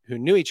dudes who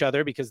knew each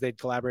other because they'd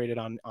collaborated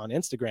on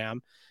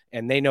Instagram,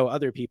 and they know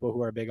other people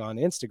who are big on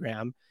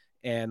Instagram.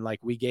 And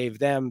like we gave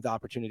them the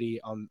opportunity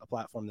on a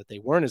platform that they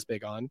weren't as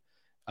big on.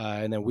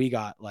 And then we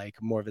got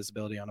like more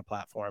visibility on a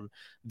platform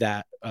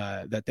that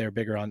they're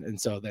bigger on.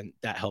 And so then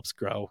that helps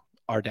grow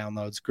our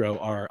downloads, grow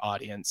our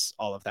audience,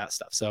 all of that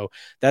stuff. So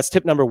that's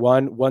tip number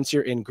one. Once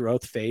you're in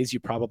growth phase, you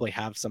probably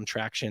have some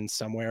traction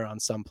somewhere on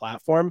some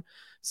platform.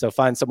 So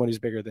find someone who's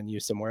bigger than you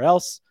somewhere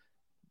else,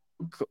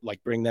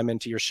 like bring them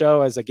into your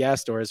show as a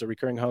guest or as a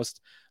recurring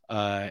host.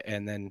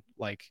 And then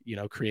like,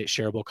 create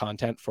shareable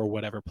content for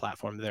whatever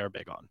platform they're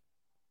big on.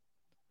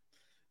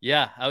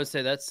 Yeah, I would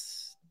say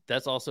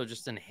that's also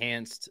just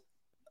enhanced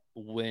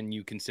when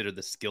you consider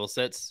the skill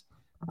sets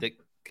that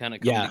kind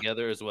of come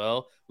together as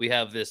well. We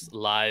have this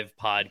live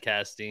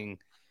podcasting,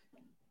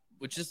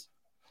 which is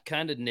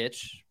kind of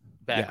niche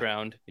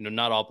background.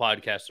 Not all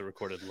podcasts are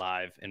recorded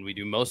live, and we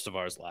do most of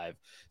ours live.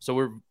 So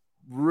we're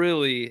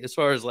really, as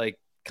far as like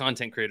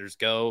content creators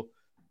go,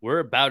 we're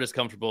about as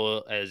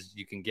comfortable as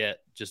you can get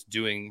just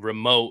doing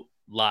remote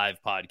live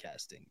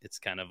podcasting. It's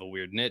kind of a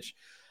weird niche.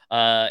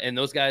 And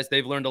those guys,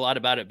 they've learned a lot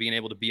about it, being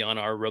able to be on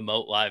our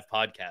remote live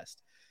podcast.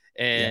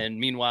 And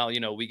meanwhile,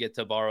 we get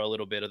to borrow a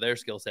little bit of their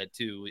skill set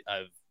too.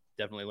 I've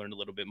definitely learned a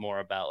little bit more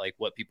about like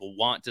what people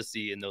want to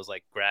see in those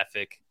like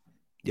graphics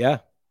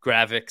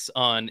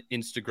on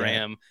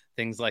Instagram,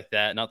 things like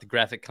that. Not the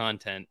graphic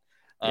content.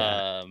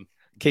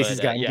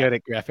 Casey's gotten good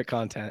at graphic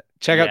content.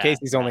 Check out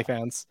Casey's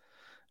OnlyFans,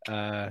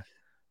 or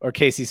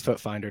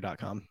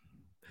Casey'sFootFinder.com.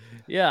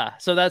 Yeah,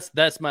 so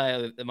that's my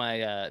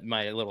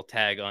little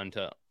tag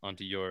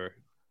onto your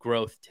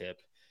growth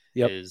tip.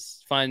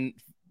 Is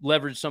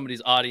leverage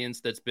somebody's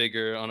audience that's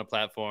bigger on a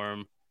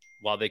platform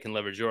while they can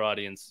leverage your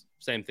audience.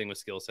 Same thing with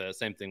skill set,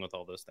 same thing with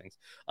all those things.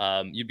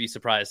 You'd be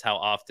surprised how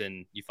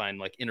often you find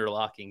like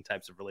interlocking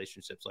types of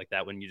relationships like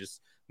that when you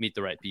just meet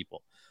the right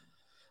people.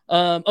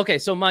 Okay,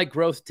 so my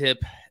growth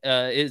tip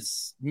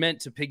is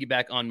meant to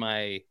piggyback on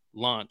my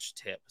launch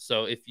tip.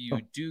 So if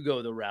you do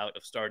go the route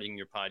of starting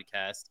your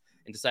podcast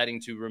and deciding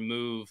to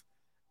remove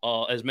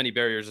as many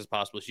barriers as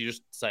possible, so you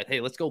just decide,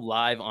 hey, let's go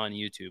live on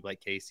YouTube, like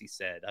Casey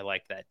said. I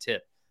like that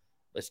tip.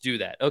 Let's do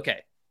that.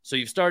 Okay, so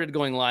you've started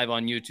going live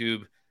on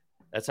YouTube.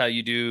 That's how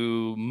you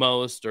do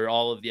most or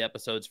all of the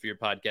episodes for your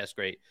podcast.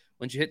 Great.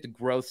 Once you hit the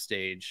growth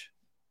stage,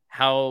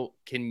 how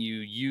can you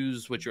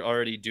use what you're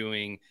already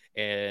doing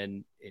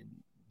and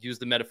use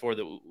the metaphor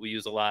that we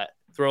use a lot,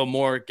 throw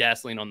more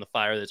gasoline on the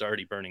fire that's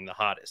already burning the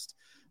hottest?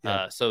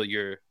 So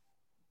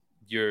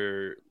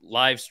your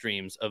live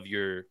streams of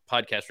your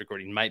podcast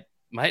recording might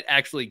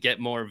actually get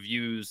more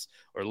views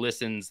or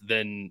listens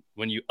than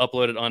when you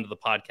upload it onto the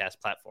podcast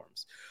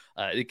platforms.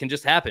 It can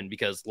just happen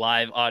because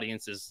live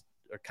audiences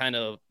are kind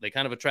of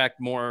attract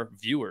more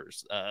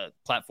viewers.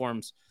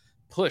 Platforms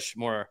push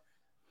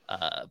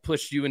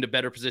you into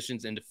better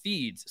positions, into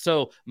feeds.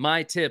 So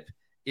my tip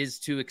is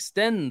to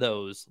extend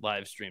those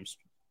live streams.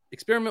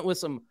 Experiment with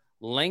some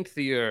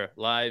lengthier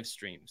live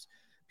streams,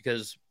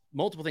 because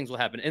multiple things will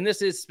happen. And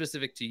this is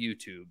specific to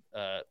YouTube.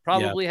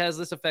 Probably has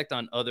this effect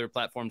on other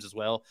platforms as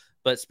well.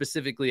 But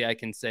specifically, I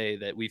can say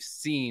that we've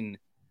seen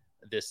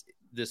this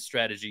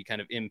strategy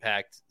kind of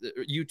impact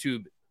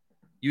YouTube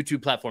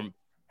platform,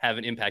 have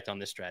an impact on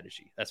this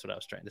strategy. That's what I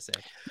was trying to say.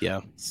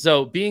 Yeah.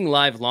 So being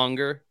live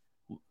longer,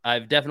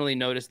 I've definitely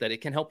noticed that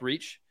it can help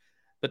reach.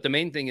 But the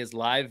main thing is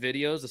live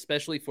videos,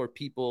 especially for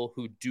people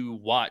who do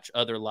watch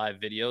other live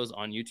videos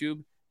on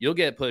YouTube, you'll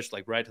get pushed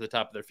like right to the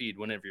top of their feed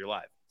whenever you're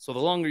live. So the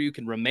longer you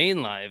can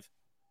remain live,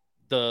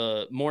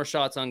 the more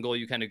shots on goal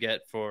you kind of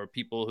get for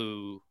people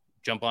who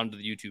jump onto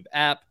the YouTube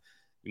app,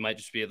 you might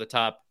just be at the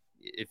top.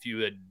 If you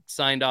had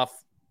signed off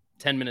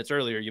 10 minutes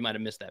earlier, you might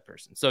have missed that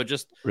person. So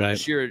just Right.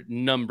 sheer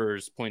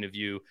numbers point of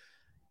view,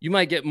 you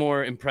might get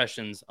more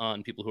impressions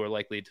on people who are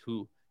likely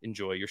to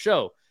enjoy your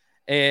show.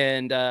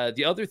 And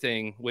the other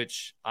thing,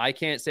 which I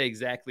can't say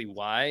exactly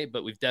why,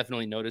 but we've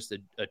definitely noticed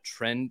a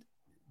trend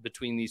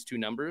between these two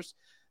numbers.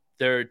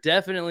 There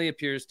definitely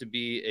appears to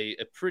be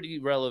a pretty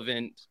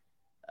relevant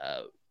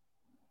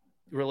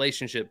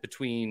relationship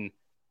between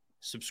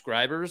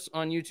subscribers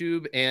on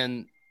YouTube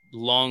and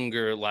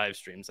longer live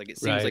streams. Like it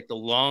seems like the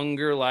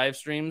longer live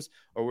streams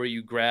are where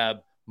you grab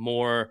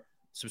more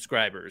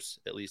subscribers,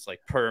 at least like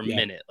per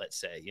minute, let's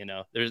say.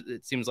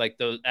 It seems like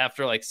those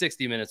after like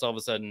 60 minutes, all of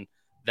a sudden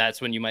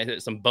that's when you might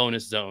hit some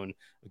bonus zone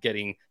of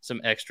getting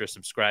some extra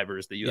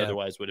subscribers that you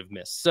otherwise would have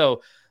missed.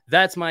 So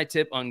that's my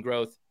tip on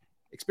growth.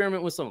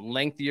 Experiment with some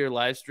lengthier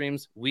live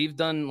streams. We've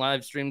done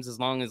live streams as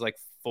long as like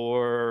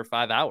 4 or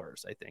 5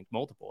 hours, I think,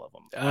 multiple of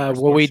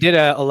them. Well, we did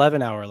a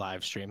 11-hour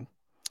live stream.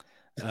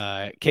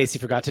 Casey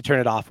forgot to turn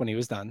it off when he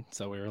was done,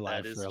 so we were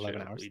live for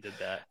 11 hours. We did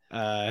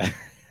that.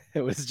 It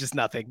was just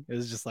nothing. It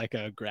was just like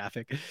a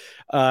graphic.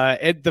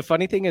 The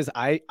funny thing is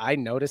I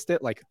noticed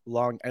it like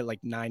long at like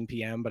 9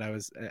 p.m., but I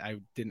was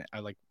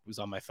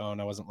on my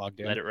phone. I wasn't logged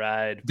in. Let it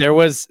ride. There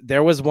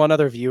was one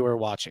other viewer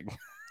watching.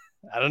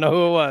 I don't know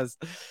who it was.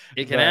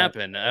 It can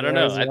happen. I don't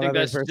know. I think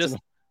that's just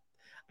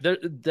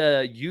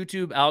the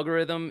YouTube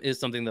algorithm is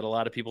something that a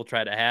lot of people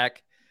try to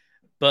hack,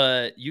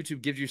 but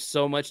YouTube gives you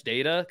so much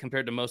data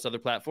compared to most other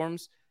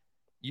platforms.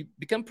 You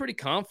become pretty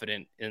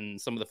confident in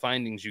some of the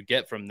findings you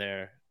get from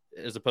there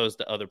as opposed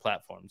to other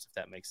platforms, if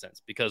that makes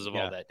sense, because of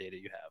all that data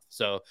you have.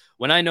 So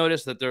when I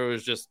noticed that there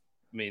was just,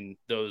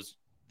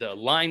 a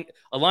line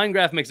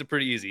graph makes it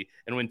pretty easy.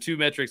 And when two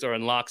metrics are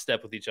in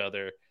lockstep with each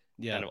other,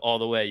 kind of all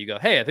the way, you go,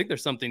 hey, I think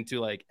there's something to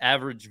like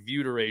average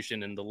view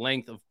duration and the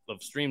length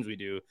of streams we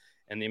do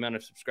and the amount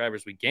of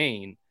subscribers we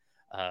gain.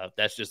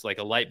 That's just like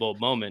a light bulb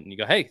moment. And you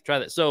go, hey, try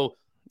that. So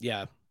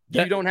you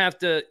don't have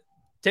to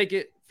take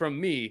it from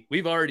me.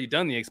 We've already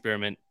done the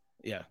experiment.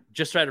 Yeah.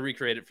 Just try to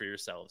recreate it for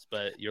yourselves,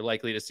 but you're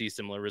likely to see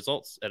similar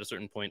results at a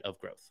certain point of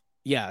growth.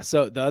 Yeah.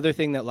 So the other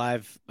thing that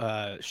live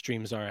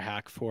streams are a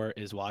hack for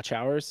is watch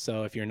hours.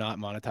 So if you're not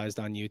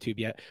monetized on YouTube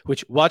yet,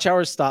 which watch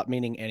hours stop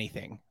meaning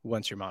anything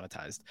once you're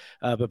monetized.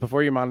 But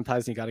before you're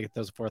monetized, you got to get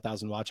those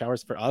 4,000 watch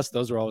hours. For us,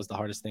 those are always the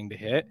hardest thing to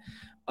hit.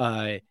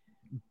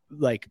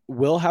 Like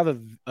we'll have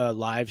a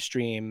live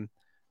stream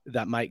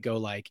that might go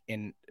like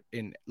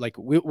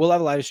we'll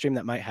have a live stream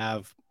that might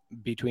have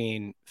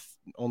between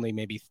only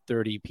maybe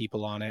 30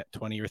 people on it,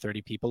 20 or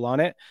 30 people on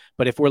it.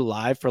 But if we're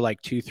live for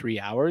like 2-3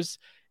 hours,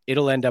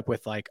 it'll end up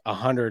with like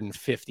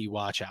 150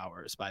 watch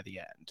hours by the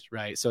end.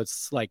 Right. So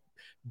it's like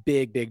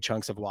big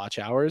chunks of watch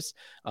hours.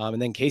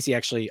 And then Casey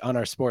actually on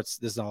our sports,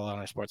 this is all on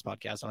our sports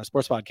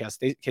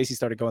podcast, Casey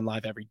started going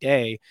live every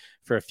day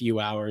for a few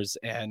hours.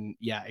 And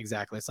yeah,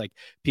 exactly. It's like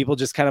people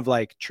just kind of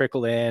like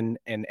trickle in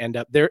and end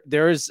up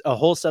there's a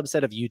whole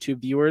subset of YouTube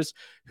viewers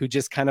who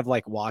just kind of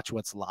like watch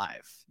what's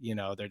live.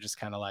 They're just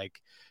kind of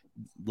like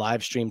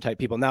live stream type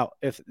people. Now,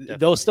 if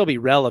they'll still be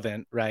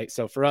relevant, right?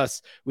 So for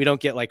us, we don't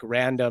get like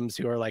randoms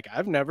who are like,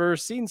 I've never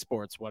seen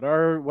sports.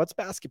 What's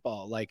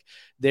basketball? Like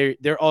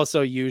they're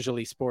also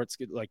usually sports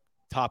like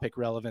topic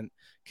relevant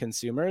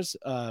consumers,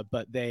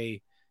 but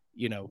they,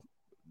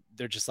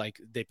 they're just like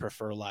they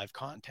prefer live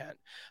content.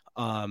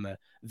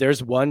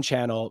 There's one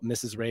channel,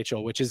 Mrs.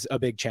 Rachel, which is a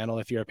big channel.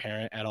 If you're a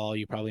parent at all,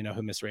 you probably know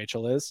who Miss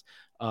Rachel is.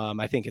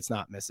 I think it's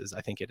not Mrs. I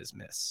think it is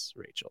Mrs.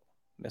 Rachel.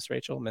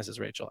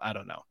 I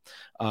don't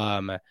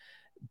know.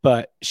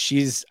 But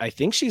I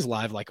think she's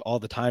live like all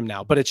the time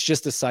now, but it's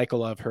just a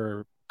cycle of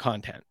her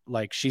content.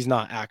 Like she's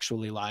not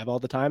actually live all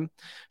the time.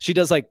 She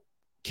does like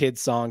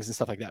kids songs and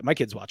stuff like that. My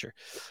kids watch her.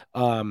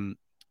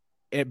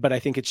 But I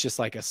think it's just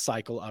like a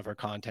cycle of her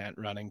content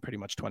running pretty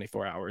much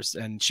 24 hours.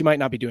 And she might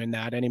not be doing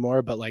that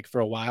anymore, but like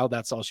for a while,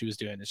 that's all she was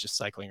doing is just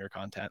cycling her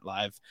content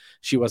live.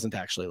 She wasn't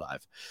actually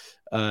live.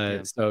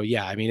 So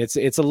yeah, I mean,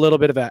 it's a little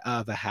bit of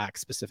a hack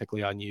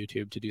specifically on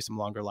YouTube to do some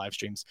longer live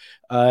streams.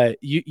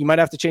 You might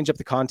have to change up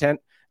the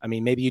content. I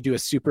mean, maybe you do a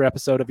super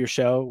episode of your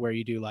show where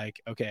you do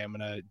like, okay, I'm going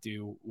to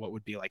do what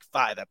would be like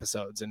 5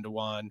 episodes into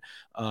one.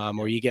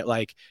 Or you get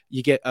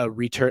a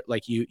return,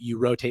 like you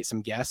rotate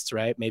some guests,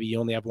 right? Maybe you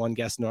only have one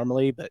guest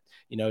normally, but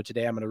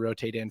today I'm going to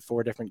rotate in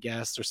 4 different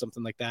guests or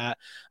something like that.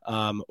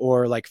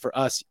 Or like for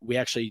us, we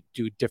actually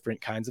do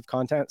different kinds of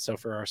content. So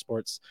for our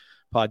sports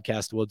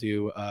podcast, we'll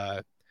do,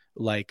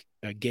 like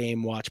a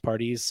game watch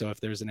parties. So if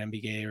there's an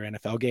NBA or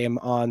NFL game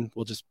on,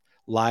 we'll just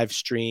live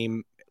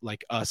stream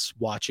like us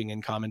watching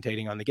and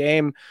commentating on the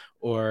game,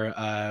 or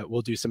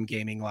we'll do some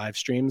gaming live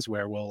streams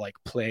where we'll like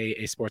play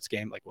a sports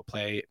game, like we'll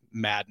play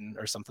Madden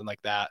or something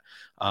like that,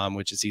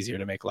 which is easier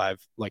to make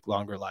live, like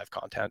longer live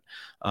content.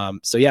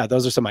 So yeah,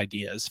 those are some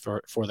ideas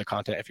for the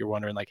content. If you're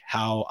wondering like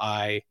how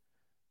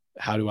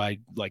do I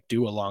like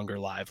do a longer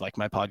live, like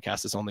my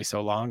podcast is only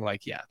so long,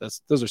 like, yeah,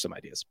 those are some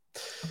ideas.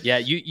 Yeah.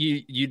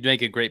 You'd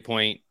make a great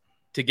point.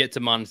 to get to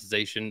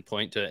monetization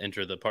point to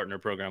enter the partner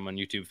program on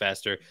YouTube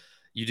faster,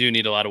 you do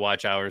need a lot of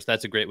watch hours.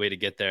 That's a great way to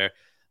get there.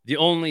 The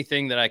only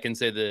thing that I can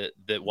say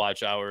that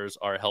watch hours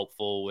are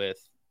helpful with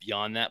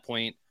beyond that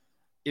point,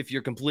 if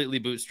you're completely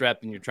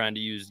bootstrapped and you're trying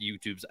to use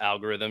YouTube's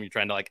algorithm, you're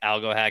trying to like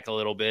algo hack a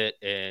little bit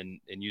and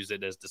use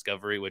it as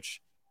discovery,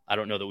 which I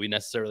don't know that we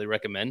necessarily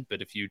recommend,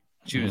 but if you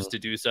choose to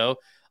do so,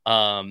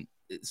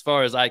 as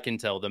far as I can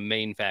tell, the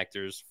main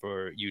factors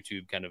for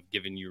YouTube kind of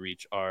giving you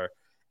reach are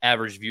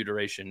average view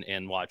duration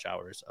and watch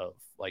hours of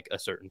like a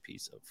certain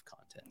piece of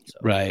content. So.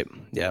 Right.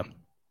 Yeah.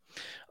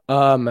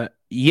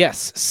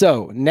 Yes.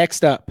 So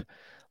next up,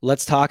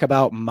 let's talk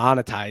about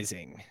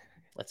monetizing.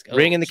 Let's go.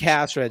 Ring in the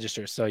cash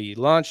register. So you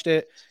launched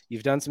it.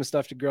 You've done some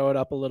stuff to grow it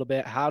up a little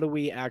bit. How do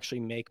we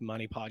actually make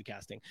money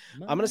podcasting?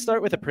 I'm going to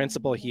start with a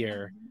principle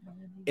here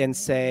and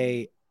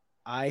say,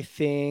 I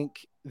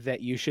think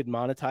that you should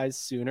monetize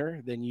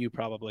sooner than you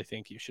probably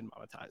think you should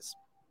monetize,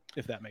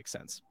 if that makes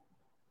sense.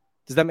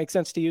 Does that make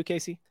sense to you,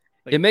 Casey?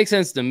 Like, it makes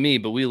sense to me,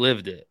 but we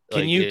lived it.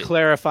 Can you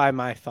clarify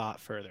my thought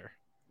further?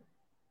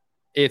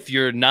 If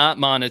you're not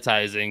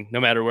monetizing,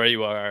 no matter where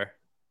you are,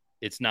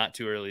 it's not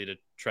too early to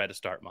try to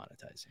start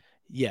monetizing.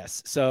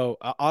 Yes. So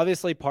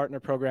obviously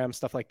partner program,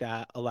 stuff like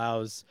that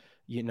allows,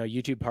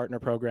 YouTube partner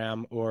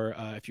program, or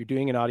if you're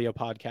doing an audio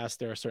podcast,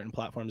 there are certain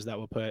platforms that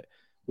will put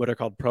what are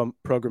called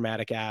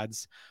programmatic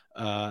ads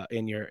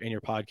in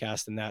your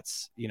podcast. And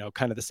that's,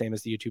 kind of the same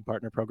as the YouTube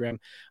partner program.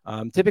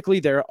 Typically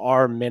there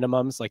are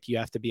minimums, like you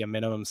have to be a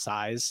minimum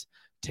size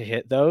to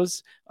hit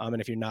those. And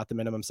if you're not the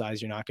minimum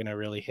size, you're not going to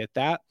really hit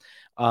that.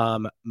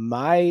 What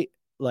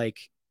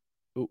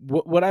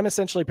I'm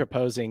essentially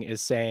proposing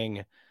is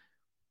saying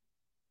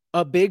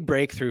a big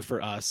breakthrough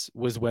for us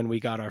was when we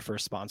got our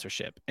first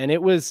sponsorship, and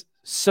it was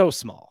so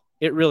small.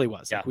 It really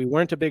was. Yeah. Like, we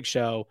weren't a big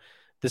show.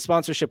 The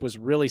sponsorship was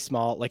really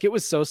small. Like, it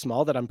was so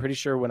small that I'm pretty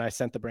sure when I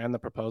sent the brand the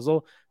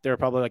proposal, they were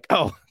probably like,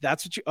 oh,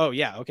 that's what oh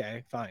yeah.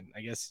 Okay, fine.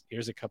 I guess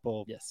here's a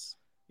couple. Yes.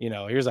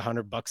 Here's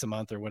 $100 a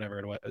month or whatever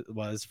it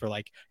was for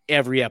like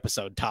every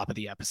episode, top of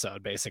the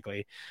episode,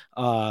 basically.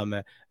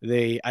 I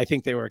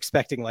think they were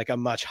expecting like a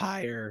much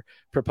higher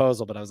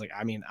proposal, but I was like,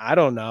 I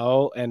don't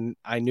know. And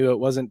I knew it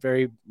wasn't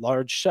very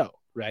large show.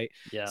 Right.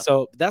 Yeah.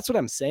 So that's what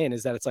I'm saying,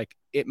 is that it's like,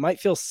 it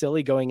might feel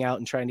silly going out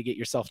and trying to get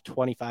yourself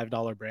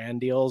 $25 brand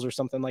deals or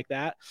something like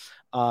that.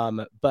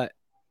 But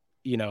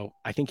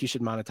I think you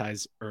should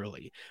monetize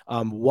early.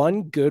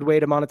 One good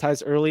way to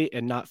monetize early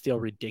and not feel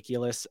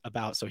ridiculous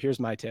about, so here's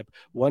my tip.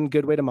 One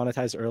good way to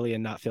monetize early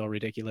and not feel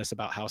ridiculous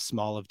about how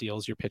small of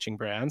deals you're pitching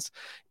brands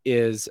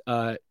is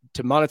to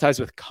monetize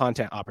with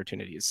content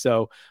opportunities.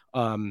 So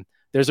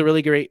there's a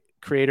really great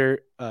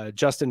creator,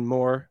 Justin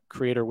Moore,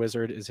 Creator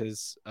Wizard is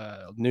his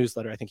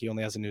newsletter. I think he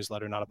only has a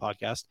newsletter, not a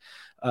podcast.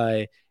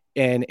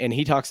 And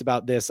he talks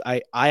about this.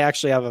 I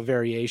actually have a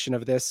variation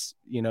of this,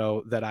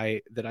 that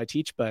I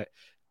teach, but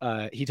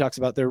he talks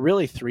about there are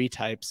really three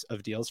types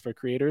of deals for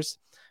creators.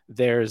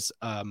 There's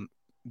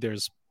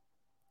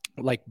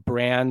like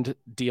brand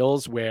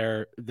deals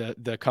where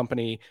the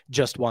company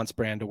just wants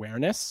brand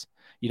awareness,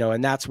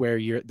 and that's where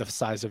the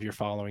size of your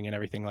following and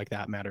everything like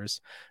that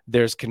matters.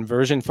 There's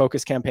conversion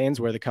focused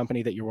campaigns where the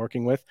company that you're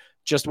working with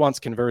just wants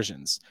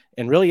conversions.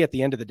 And really at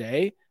the end of the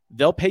day,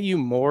 they'll pay you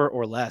more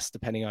or less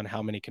depending on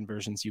how many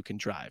conversions you can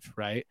drive.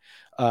 Right.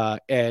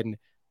 And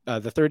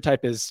the third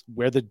type is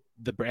where the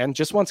brand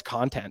just wants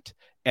content.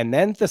 And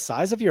then the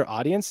size of your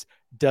audience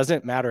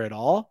doesn't matter at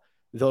all.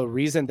 The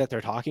reason that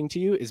they're talking to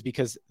you is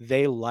because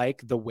they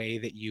like the way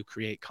that you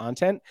create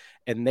content,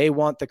 and they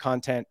want the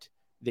content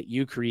that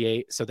you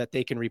create so that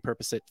they can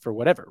repurpose it for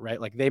whatever,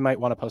 right? Like, they might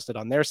want to post it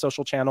on their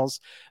social channels.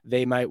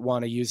 They might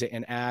want to use it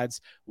in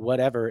ads,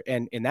 whatever.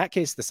 And in that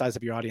case, the size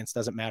of your audience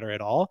doesn't matter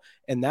at all.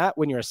 And that,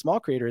 when you're a small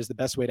creator, is the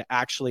best way to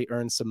actually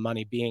earn some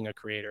money being a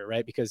creator,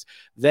 right? Because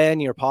then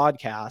your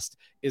podcast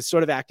is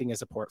sort of acting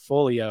as a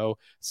portfolio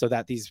so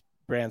that these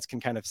brands can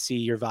kind of see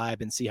your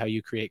vibe and see how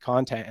you create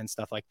content and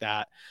stuff like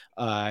that.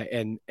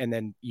 And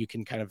then you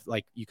can kind of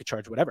like, you could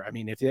charge whatever. I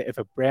mean, if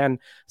a brand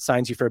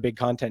signs you for a big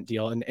content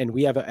deal, and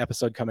we have an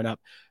episode coming up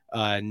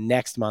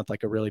next month,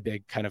 like a really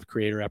big kind of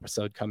creator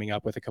episode coming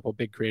up with a couple of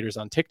big creators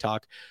on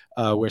TikTok,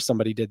 where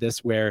somebody did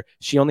this, where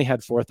she only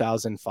had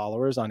 4,000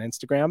 followers on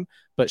Instagram,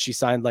 but she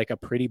signed like a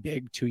pretty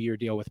big 2-year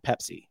deal with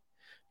Pepsi,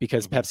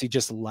 because Pepsi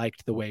just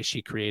liked the way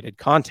she created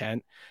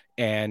content.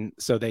 And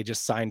so they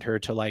just signed her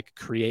to like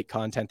create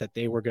content that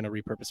they were going to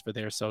repurpose for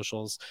their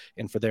socials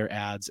and for their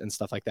ads and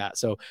stuff like that.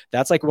 So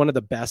that's like one of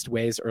the best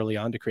ways early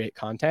on to create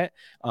content.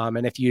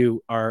 And if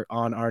you are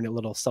on our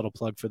little subtle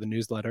plug for the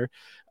newsletter,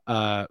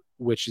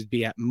 which would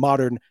be at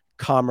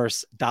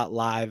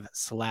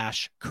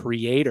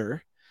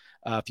moderncommerce.live/creator.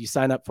 If you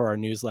sign up for our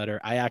newsletter,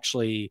 I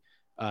actually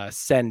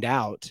send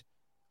out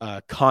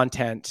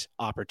content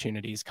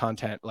opportunities,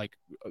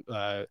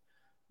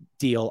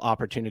 deal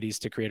opportunities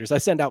to creators. I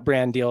send out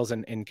brand deals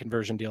and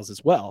conversion deals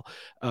as well.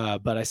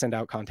 But I send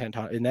out content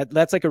and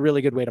that's like a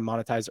really good way to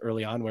monetize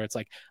early on, where it's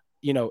like,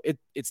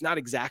 it's not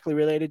exactly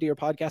related to your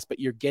podcast, but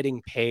you're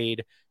getting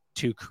paid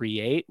to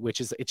create,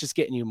 which is, it's just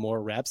getting you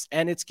more reps,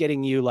 and it's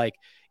getting you like,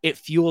 it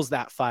fuels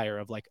that fire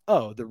of like,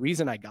 oh, the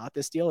reason I got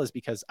this deal is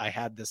because I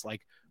had this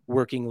like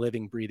working,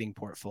 living, breathing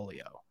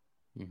portfolio,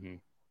 Mm-hmm.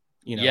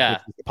 you know, Yeah.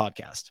 which is the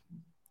podcast.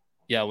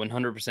 Yeah.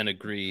 100%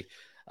 agree.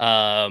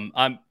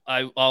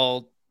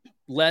 I'll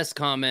less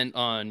comment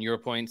on your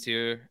points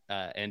here,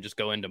 and just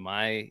go into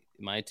my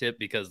tip,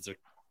 because they're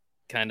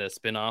kind of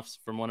spin-offs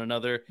from one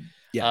another.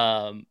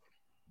 Yeah.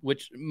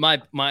 Which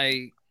my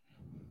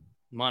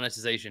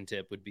monetization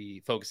tip would be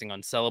focusing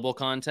on sellable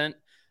content,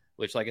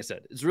 which, like I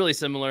said, is really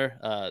similar.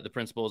 The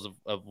principles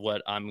of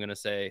what I'm going to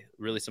say,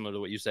 really similar to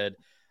what you said.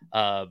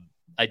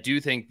 I do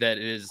think that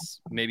it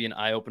is maybe an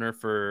eye-opener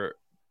for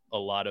a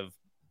lot of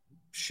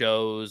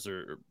shows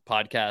or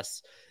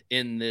podcasts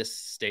in this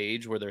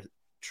stage where they're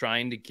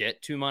trying to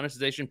get to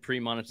monetization,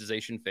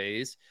 pre-monetization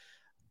phase.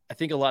 I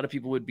think a lot of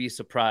people would be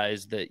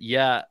surprised that,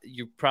 yeah,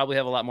 you probably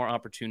have a lot more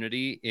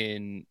opportunity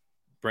in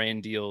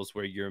brand deals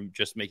where you're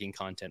just making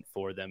content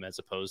for them, as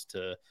opposed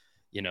to,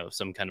 you know,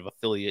 some kind of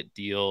affiliate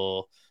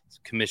deal,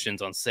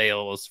 commissions on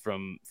sales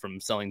from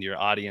selling to your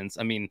audience.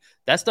 I mean,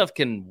 that stuff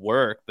can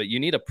work, but you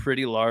need a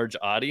pretty large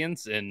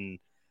audience, and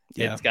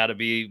Yeah. you got to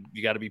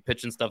be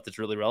pitching stuff that's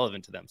really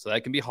relevant to them. So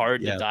that can be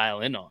hard to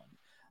dial in on.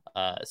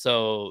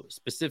 So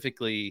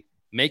specifically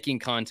making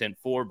content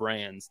for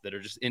brands that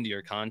are just into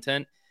your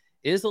content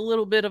is a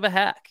little bit of a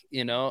hack.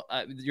 You know,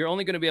 you're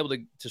only going to be able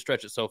to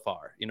stretch it so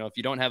far. You know, if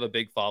you don't have a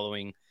big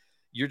following,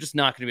 you're just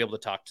not going to be able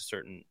to talk to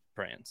certain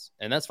brands,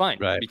 and that's fine,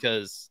 Right.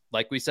 because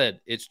like we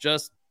said, it's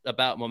just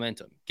about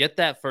momentum. Get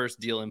that first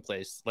deal in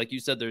place. Like you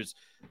said, there's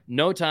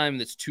no time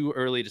that's too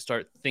early to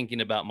start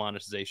thinking about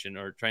monetization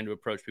or trying to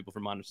approach people for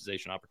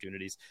monetization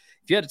opportunities.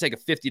 If you had to take a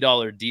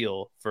 $50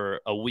 deal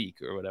for a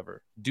week or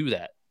whatever, do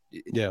that.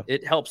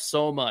 It helps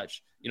so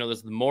much. You know,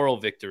 there's the moral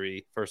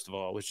victory, first of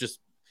all, which just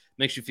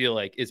makes you feel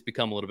like it's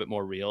become a little bit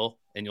more real,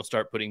 and you'll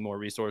start putting more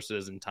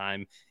resources and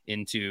time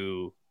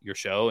into your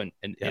show, and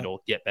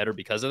it'll get better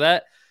because of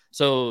that.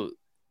 So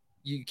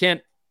you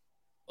can't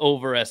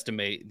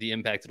overestimate the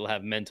impact it'll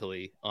have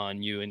mentally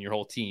on you and your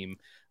whole team.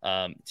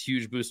 It's a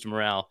huge boost to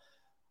morale.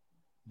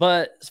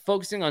 But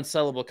focusing on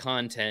sellable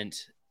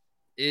content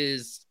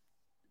is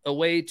a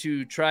way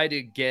to try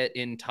to get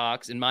in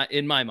talks, in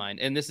my mind,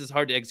 and this is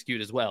hard to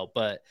execute as well,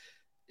 but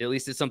at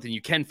least it's something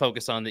you can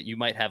focus on, that you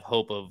might have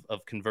hope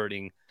of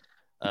converting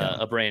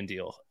a brand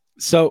deal.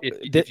 So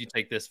if you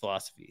take this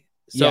philosophy,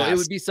 it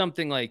would be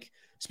something like,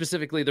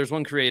 specifically, there's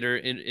one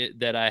creator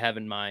that I have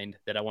in mind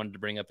that I wanted to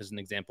bring up as an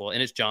example,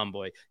 and it's John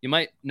Boy. You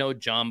might know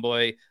John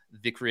Boy,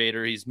 the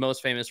creator. He's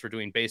most famous for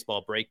doing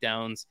baseball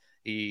breakdowns.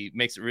 He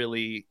makes it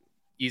really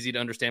easy to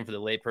understand for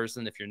the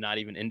layperson if you're not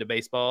even into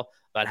baseball.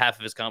 About half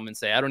of his comments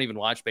say, "I don't even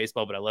watch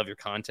baseball, but I love your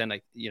content."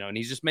 And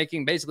he's just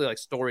making basically like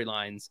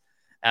storylines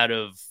out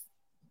of,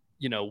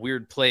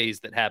 weird plays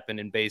that happen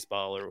in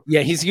baseball. Or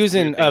he's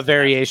using a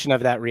variation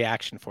of that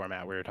reaction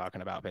format we were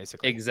talking about,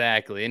 basically.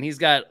 Exactly. And he's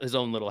got his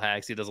own little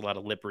hacks. He does a lot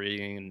of lip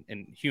reading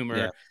and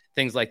humor,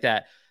 things like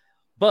that.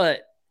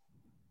 But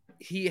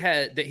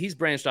he's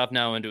branched off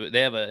now into it.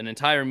 They have an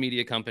entire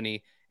media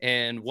company.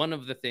 And one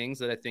of the things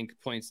that I think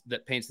paints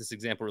this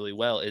example really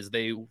well is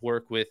they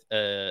work with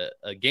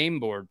a game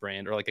board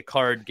brand, or like a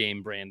card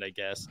game brand, I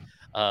guess.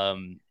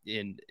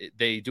 And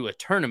they do a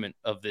tournament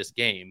of this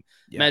game.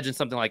 Imagine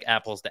something like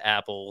Apples to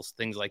Apples,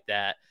 things like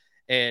that.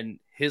 And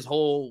his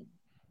whole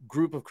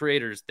group of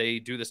creators, they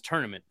do this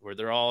tournament where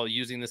they're all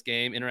using this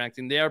game,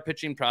 interacting. They are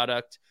pitching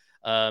product,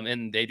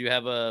 and they do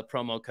have a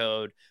promo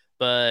code.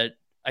 But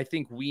I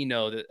think we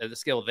know that at the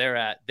scale they're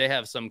at, they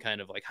have some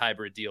kind of like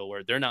hybrid deal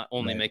where they're not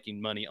only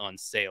making money on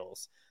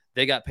sales.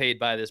 They got paid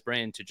by this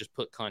brand to just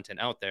put content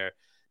out there.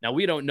 Now,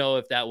 we don't know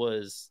if that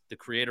was the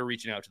creator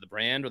reaching out to the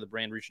brand or the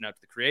brand reaching out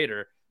to the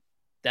creator.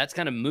 That's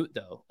kind of moot,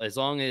 though. As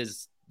long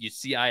as you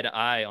see eye to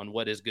eye on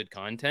what is good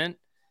content,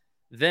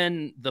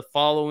 then the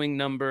following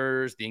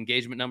numbers, the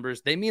engagement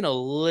numbers, they mean a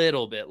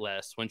little bit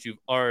less once you've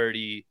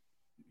already,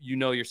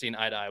 you're seeing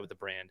eye to eye with the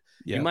brand.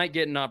 You might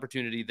get an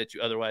opportunity that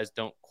you otherwise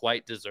don't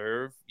quite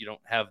deserve. You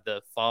don't have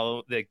the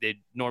follow.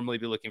 They'd normally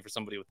be looking for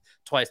somebody with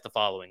twice the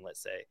following,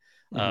 let's say,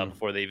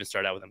 before they even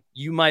start out with them.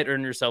 You might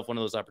earn yourself one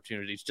of those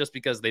opportunities just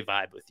because they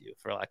vibe with you,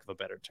 for lack of a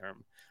better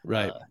term.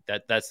 Right.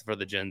 That's for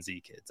the Gen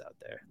Z kids out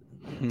there.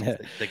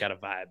 They got a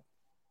vibe.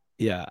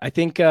 Yeah, I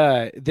think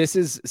this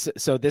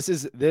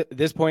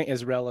point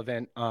is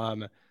relevant.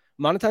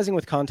 Monetizing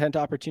with content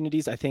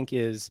opportunities, I think,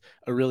 is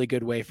a really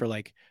good way for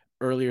like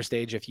earlier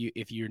stage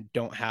if you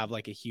don't have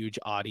like a huge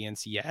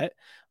audience yet.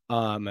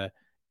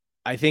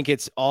 I think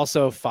it's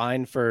also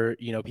fine for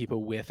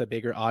people with a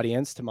bigger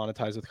audience to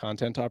monetize with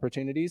content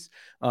opportunities.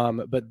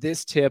 But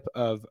this tip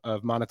of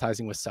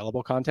monetizing with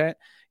sellable content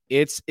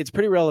it's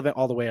pretty relevant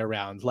all the way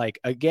around. Like,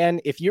 again,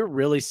 if you're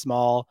really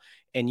small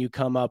and you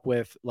come up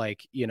with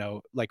like,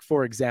 like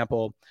for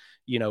example,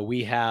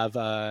 we have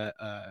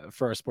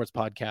for our sports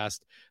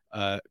podcast,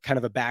 kind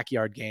of a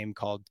backyard game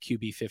called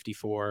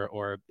QB54,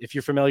 or if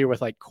you're familiar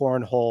with like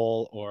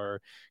cornhole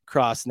or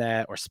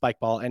crossnet or spike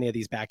ball, any of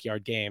these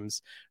backyard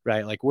games,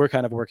 right? Like we're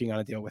kind of working on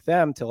a deal with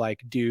them to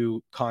like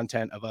do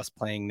content of us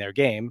playing their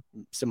game,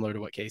 similar to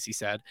what Casey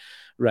said,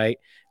 right?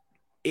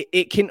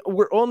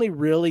 We're only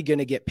really going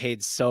to get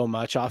paid so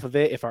much off of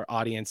it if our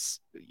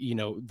audience,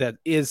 that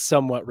is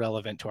somewhat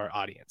relevant to our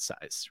audience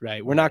size,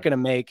 right? We're not going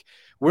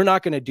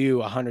to do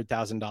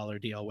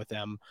 $100,000 deal with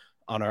them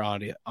on our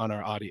audience,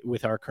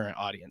 with our current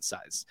audience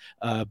size.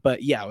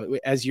 But yeah,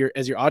 as your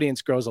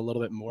audience grows a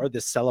little bit more,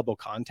 this sellable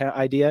content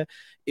idea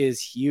is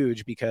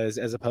huge, because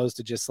as opposed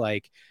to just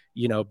like,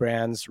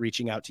 brands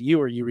reaching out to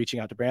you or you reaching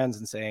out to brands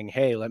and saying,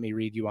 hey, let me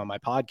read you on my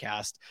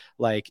podcast.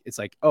 Like, it's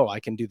like, oh, I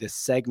can do this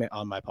segment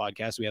on my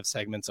podcast. We have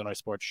segments on our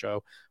sports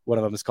show. One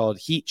of them is called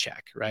Heat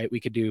Check, right?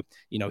 We could do,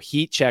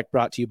 Heat Check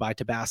brought to you by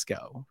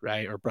Tabasco,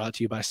 right? Or brought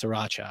to you by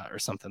Sriracha or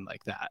something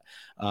like that.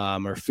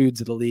 Or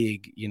Foods of the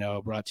League,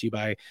 brought to you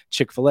by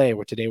Chick-fil-A,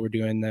 where today we're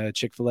doing the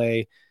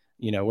Chick-fil-A,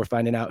 we're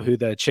finding out who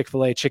the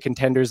Chick-fil-A chicken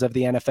tenders of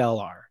the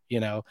NFL are,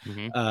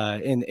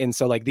 and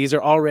so like, these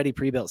are already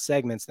pre-built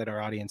segments that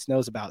our audience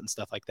knows about and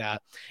stuff like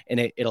that. And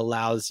it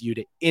allows you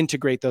to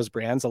integrate those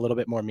brands a little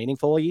bit more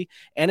meaningfully,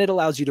 and it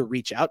allows you to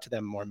reach out to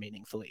them more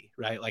meaningfully,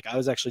 right? Like I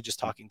was actually just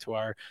talking to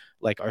our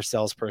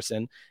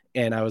salesperson,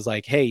 and I was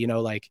like, hey,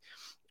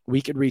 we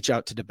could reach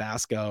out to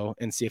Tabasco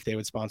and see if they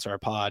would sponsor our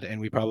pod,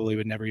 and we probably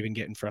would never even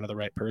get in front of the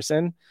right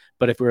person.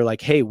 But if we were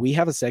like, hey, we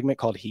have a segment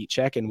called Heat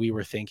Check and we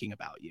were thinking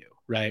about you,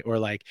 right? Or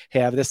like,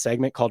 hey, I have this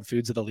segment called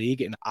Foods of the League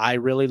and I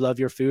really love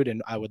your food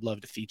and I would love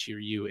to feature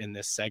you in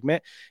this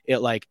segment.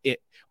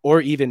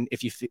 Or even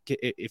if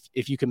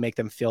you can make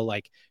them feel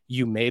like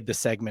you made the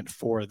segment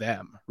for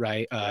them,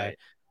 right? Right.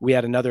 We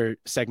had another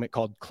segment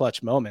called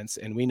Clutch Moments,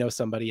 and we know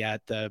somebody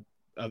at the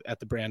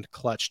brand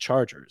Clutch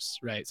Chargers,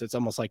 right? So it's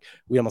almost like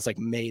we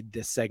made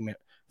this segment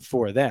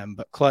for them.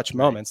 But Clutch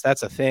Moments,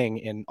 that's a thing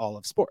in all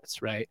of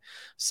sports, right?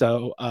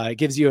 So it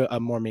gives you a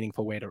more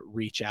meaningful way to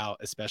reach out,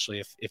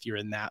 especially if you're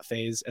in that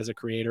phase as a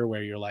creator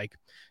where you're like,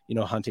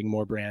 hunting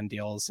more brand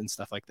deals and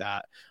stuff like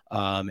that.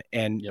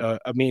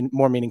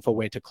 More meaningful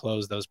way to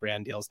close those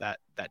brand deals that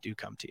do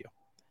come to you.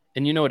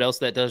 And you know what else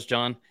that does,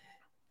 John?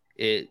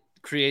 It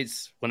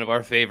creates one of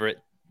our favorite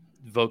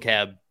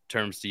vocab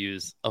terms to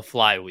use, a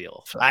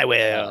flywheel.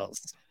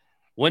 Flywheels.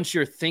 Once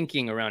you're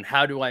thinking around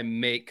how do I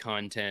make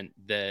content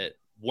that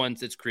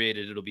once it's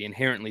created, it'll be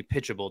inherently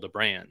pitchable to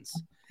brands,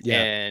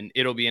 and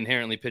it'll be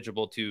inherently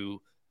pitchable to,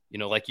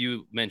 like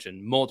you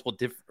mentioned, multiple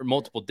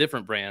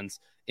different brands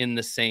in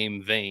the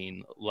same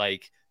vein,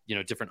 like,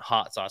 different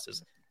hot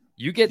sauces.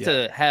 You get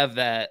to have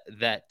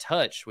that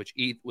touch, with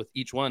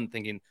each one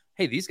thinking,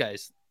 hey, these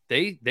guys,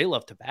 they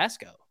love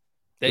Tabasco.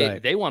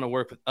 They want to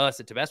work with us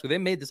at Tabasco. They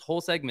made this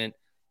whole segment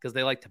because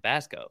they like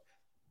Tabasco.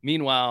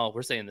 Meanwhile,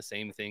 we're saying the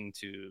same thing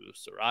to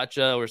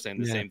Sriracha. We're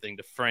saying the same thing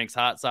to Frank's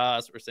hot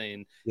sauce. We're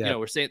saying,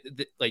 we're saying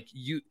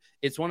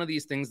it's one of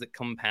these things that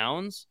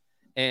compounds,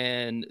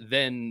 and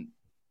then,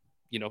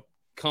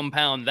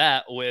 compound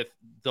that with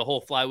the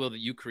whole flywheel that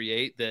you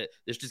create, that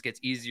this just gets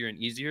easier and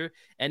easier.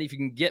 And if you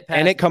can get past,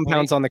 and it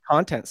compounds on the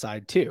content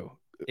side too.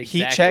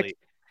 Exactly.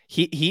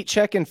 Heat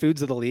Check and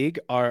Foods of the League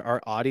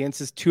are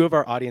two of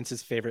our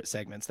audience's favorite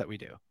segments that we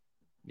do.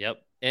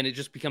 Yep. And it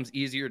just becomes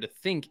easier to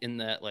think in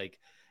that, like,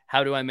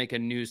 how do I make a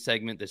new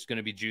segment that's going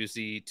to be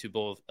juicy to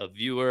both a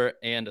viewer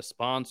and a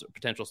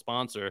potential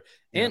sponsor,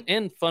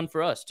 and fun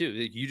for us too.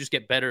 You just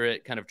get better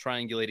at kind of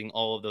triangulating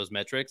all of those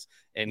metrics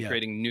and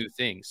creating new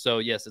things. So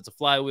yes, it's a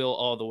flywheel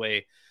all the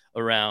way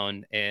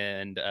around.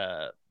 And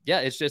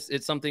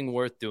it's something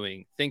worth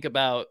doing. Think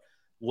about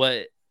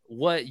what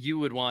you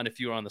would want if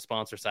you were on the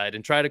sponsor side,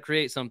 and try to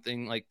create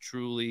something like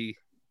truly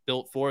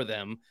built for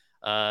them.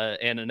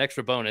 And an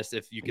extra bonus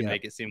if you can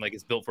make it seem like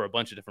it's built for a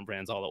bunch of different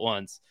brands all at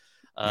once.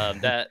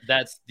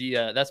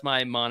 That's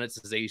my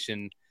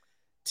monetization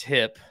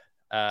tip.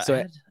 As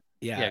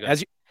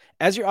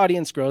your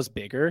audience grows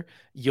bigger,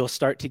 you'll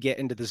start to get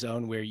into the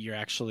zone where you're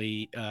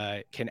actually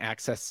can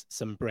access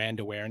some brand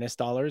awareness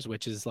dollars,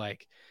 which is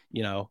like,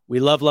 we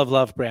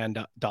love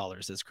brand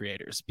dollars as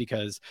creators,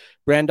 because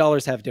brand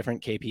dollars have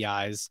different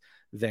KPIs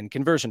than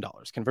conversion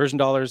dollars. Conversion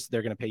dollars,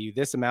 they're going to pay you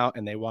this amount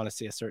and they want to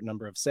see a certain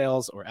number of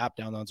sales or app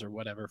downloads or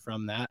whatever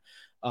from that.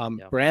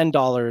 Brand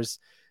dollars,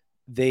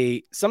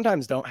 they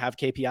sometimes don't have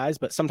KPIs,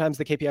 but sometimes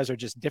the KPIs are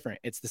just different.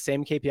 It's the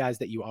same KPIs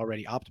that you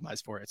already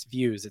optimize for. It's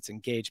views, it's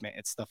engagement,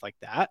 it's stuff like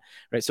that,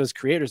 right? So as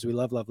creators, we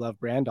love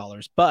brand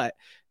dollars, but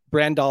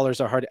brand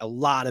dollars are hard. A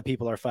lot of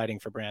people are fighting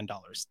for brand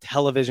dollars.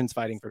 Television's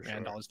fighting for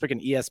brand dollars.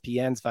 Freaking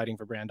ESPN's fighting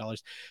for brand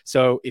dollars.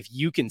 So if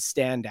you can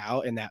stand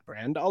out in that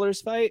brand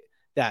dollars fight,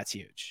 that's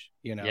huge.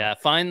 Yeah,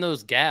 find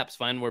those gaps.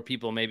 Find where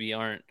people maybe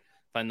aren't.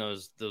 Find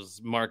those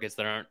markets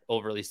that aren't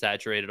overly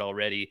saturated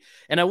already.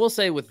 And I will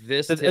say with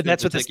this, that's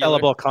what the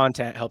sellable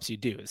content helps you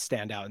do, is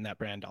stand out in that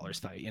brand dollars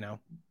fight.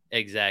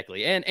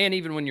 Exactly. And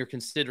even when you're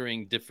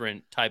considering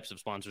different types of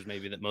sponsors,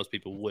 maybe that most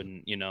people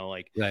wouldn't,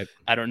 like, Right.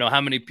 I don't know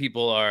how many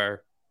people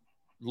are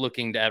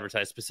looking to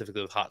advertise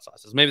specifically with hot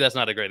sauces. Maybe that's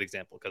not a great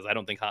example because I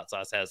don't think hot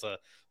sauce has a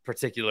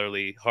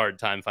particularly hard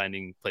time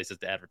finding places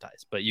to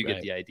advertise, but you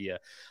get the idea.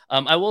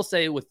 I will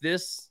say with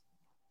this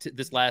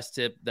last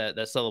tip, that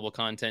sellable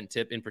content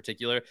tip in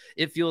particular,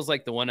 it feels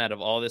like the one out of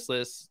all this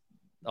list,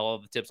 all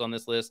of the tips on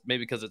this list,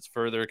 maybe because it's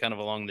further kind of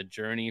along the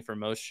journey for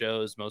most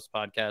shows, most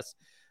podcasts.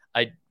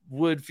 I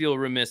would feel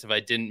remiss if I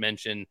didn't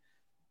mention,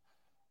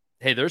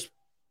 hey, this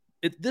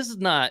is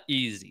not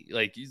easy.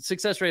 Like,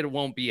 success rate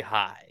won't be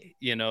high.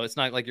 It's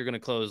not like you're going to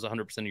close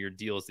 100% of your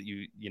deals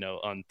that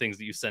on things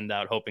that you send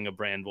out, hoping a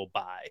brand will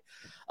buy.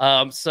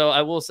 So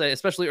I will say,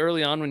 especially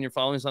early on when your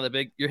following is not that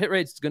big, your hit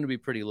rate is going to be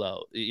pretty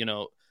low,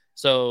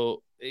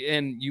 So,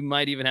 and you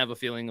might even have a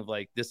feeling of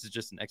like, this is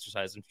just an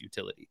exercise in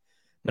futility.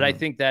 But I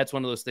think that's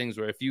one of those things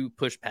where if you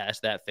push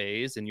past that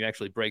phase and you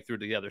actually break through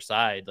to the other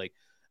side, like,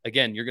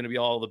 again, you're going to be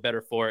all the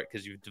better for it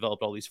because you've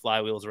developed all these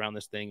flywheels around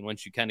this thing.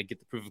 Once you kind of get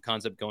the proof of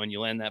concept going,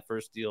 you land that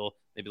first deal,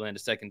 maybe land a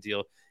second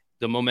deal.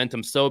 The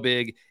momentum's so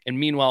big. And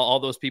meanwhile, all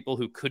those people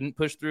who couldn't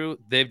push through,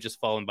 they've just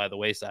fallen by the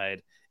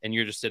wayside. And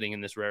you're just sitting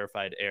in this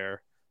rarefied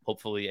air,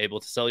 hopefully able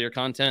to sell your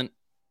content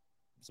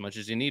as much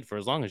as you need for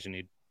as long as you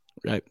need.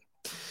 Right.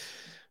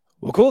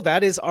 Well, cool.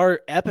 That is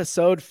our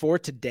episode for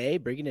today.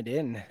 Bringing it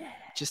in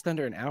just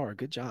under an hour.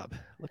 Good job.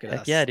 Look at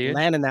us. Yeah, dude.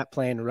 Landing that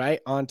plane right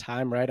on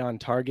time, right on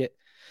target.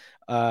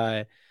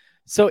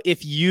 So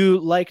if you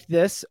liked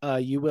this,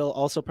 you will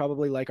also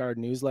probably like our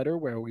newsletter,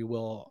 where we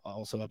will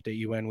also update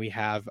you when we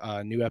have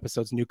new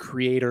episodes, new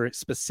creator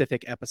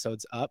specific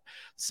episodes up.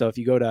 So if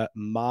you go to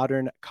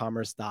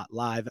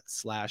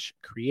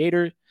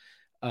moderncommerce.live/creator,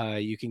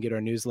 you can get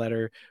our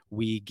newsletter.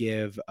 I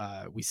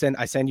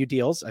send you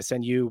deals. I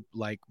send you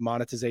like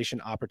monetization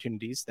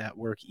opportunities that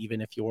work even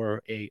if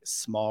you're a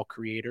small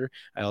creator.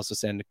 I also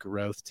send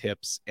growth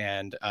tips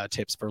and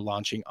tips for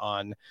launching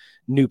on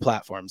new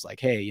platforms.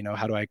 Like, hey,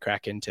 how do I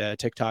crack into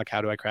TikTok?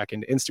 How do I crack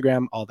into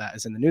Instagram? All that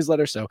is in the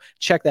newsletter. So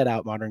check that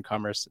out,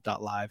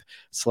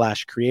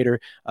 moderncommerce.live/creator.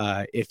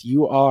 If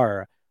you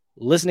are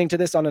listening to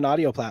this on an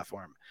audio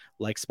platform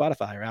like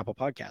Spotify or Apple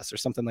Podcasts or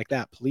something like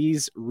that,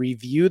 please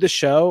review the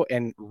show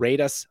and rate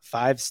us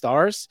 5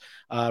 stars.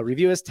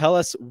 Review us, tell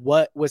us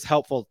what was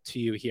helpful to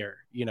you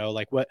here.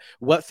 Like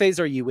what phase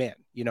are you in?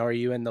 Are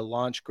you in the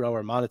launch, grow,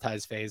 or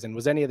monetize phase? And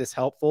was any of this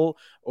helpful,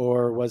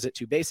 or was it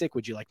too basic?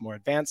 Would you like more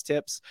advanced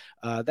tips?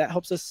 That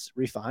helps us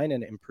refine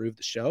and improve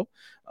the show.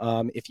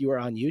 If you are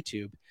on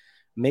YouTube,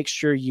 make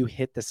sure you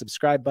hit the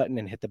subscribe button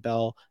and hit the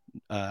bell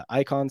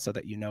icon so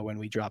that you know when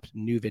we drop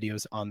new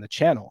videos on the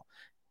channel.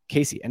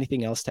 Casey,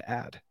 anything else to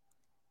add?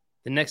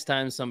 The next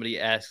time somebody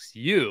asks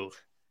you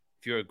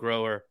if you're a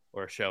grower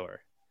or a shower,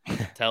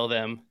 tell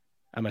them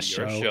I'm a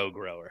show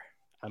grower.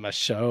 I'm a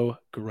show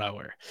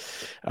grower.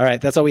 All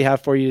right. That's all we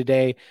have for you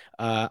today.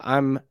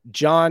 I'm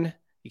John.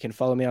 You can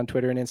follow me on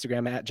Twitter and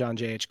Instagram at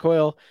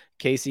JohnJHCoyle.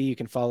 Casey, you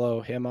can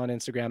follow him on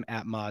Instagram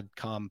at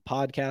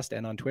ModComPodcast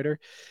and on Twitter.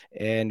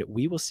 And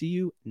we will see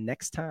you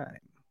next time.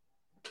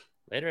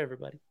 Later,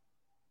 everybody.